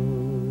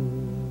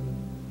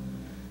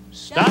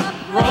 Stop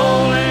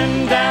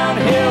rolling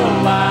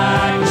downhill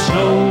like a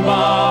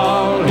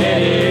snowball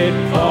headed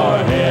for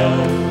hell.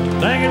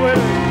 Sing it with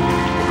me.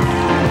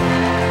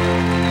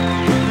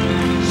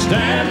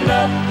 Stand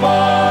up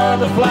for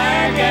the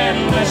flag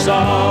and let's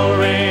all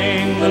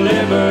ring the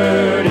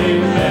Liberty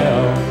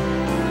Bell.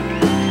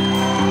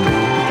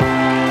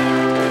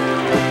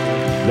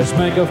 Let's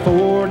make a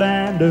Ford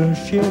and a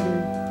Chevy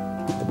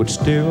that would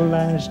still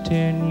last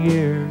 10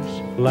 years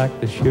like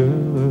they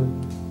should.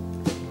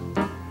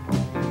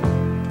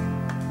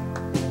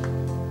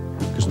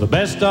 'Cause the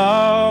best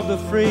of the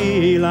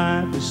free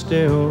life is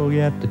still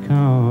yet to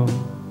come.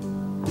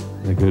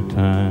 The good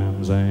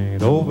times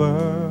ain't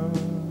over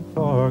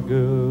for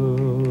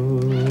good.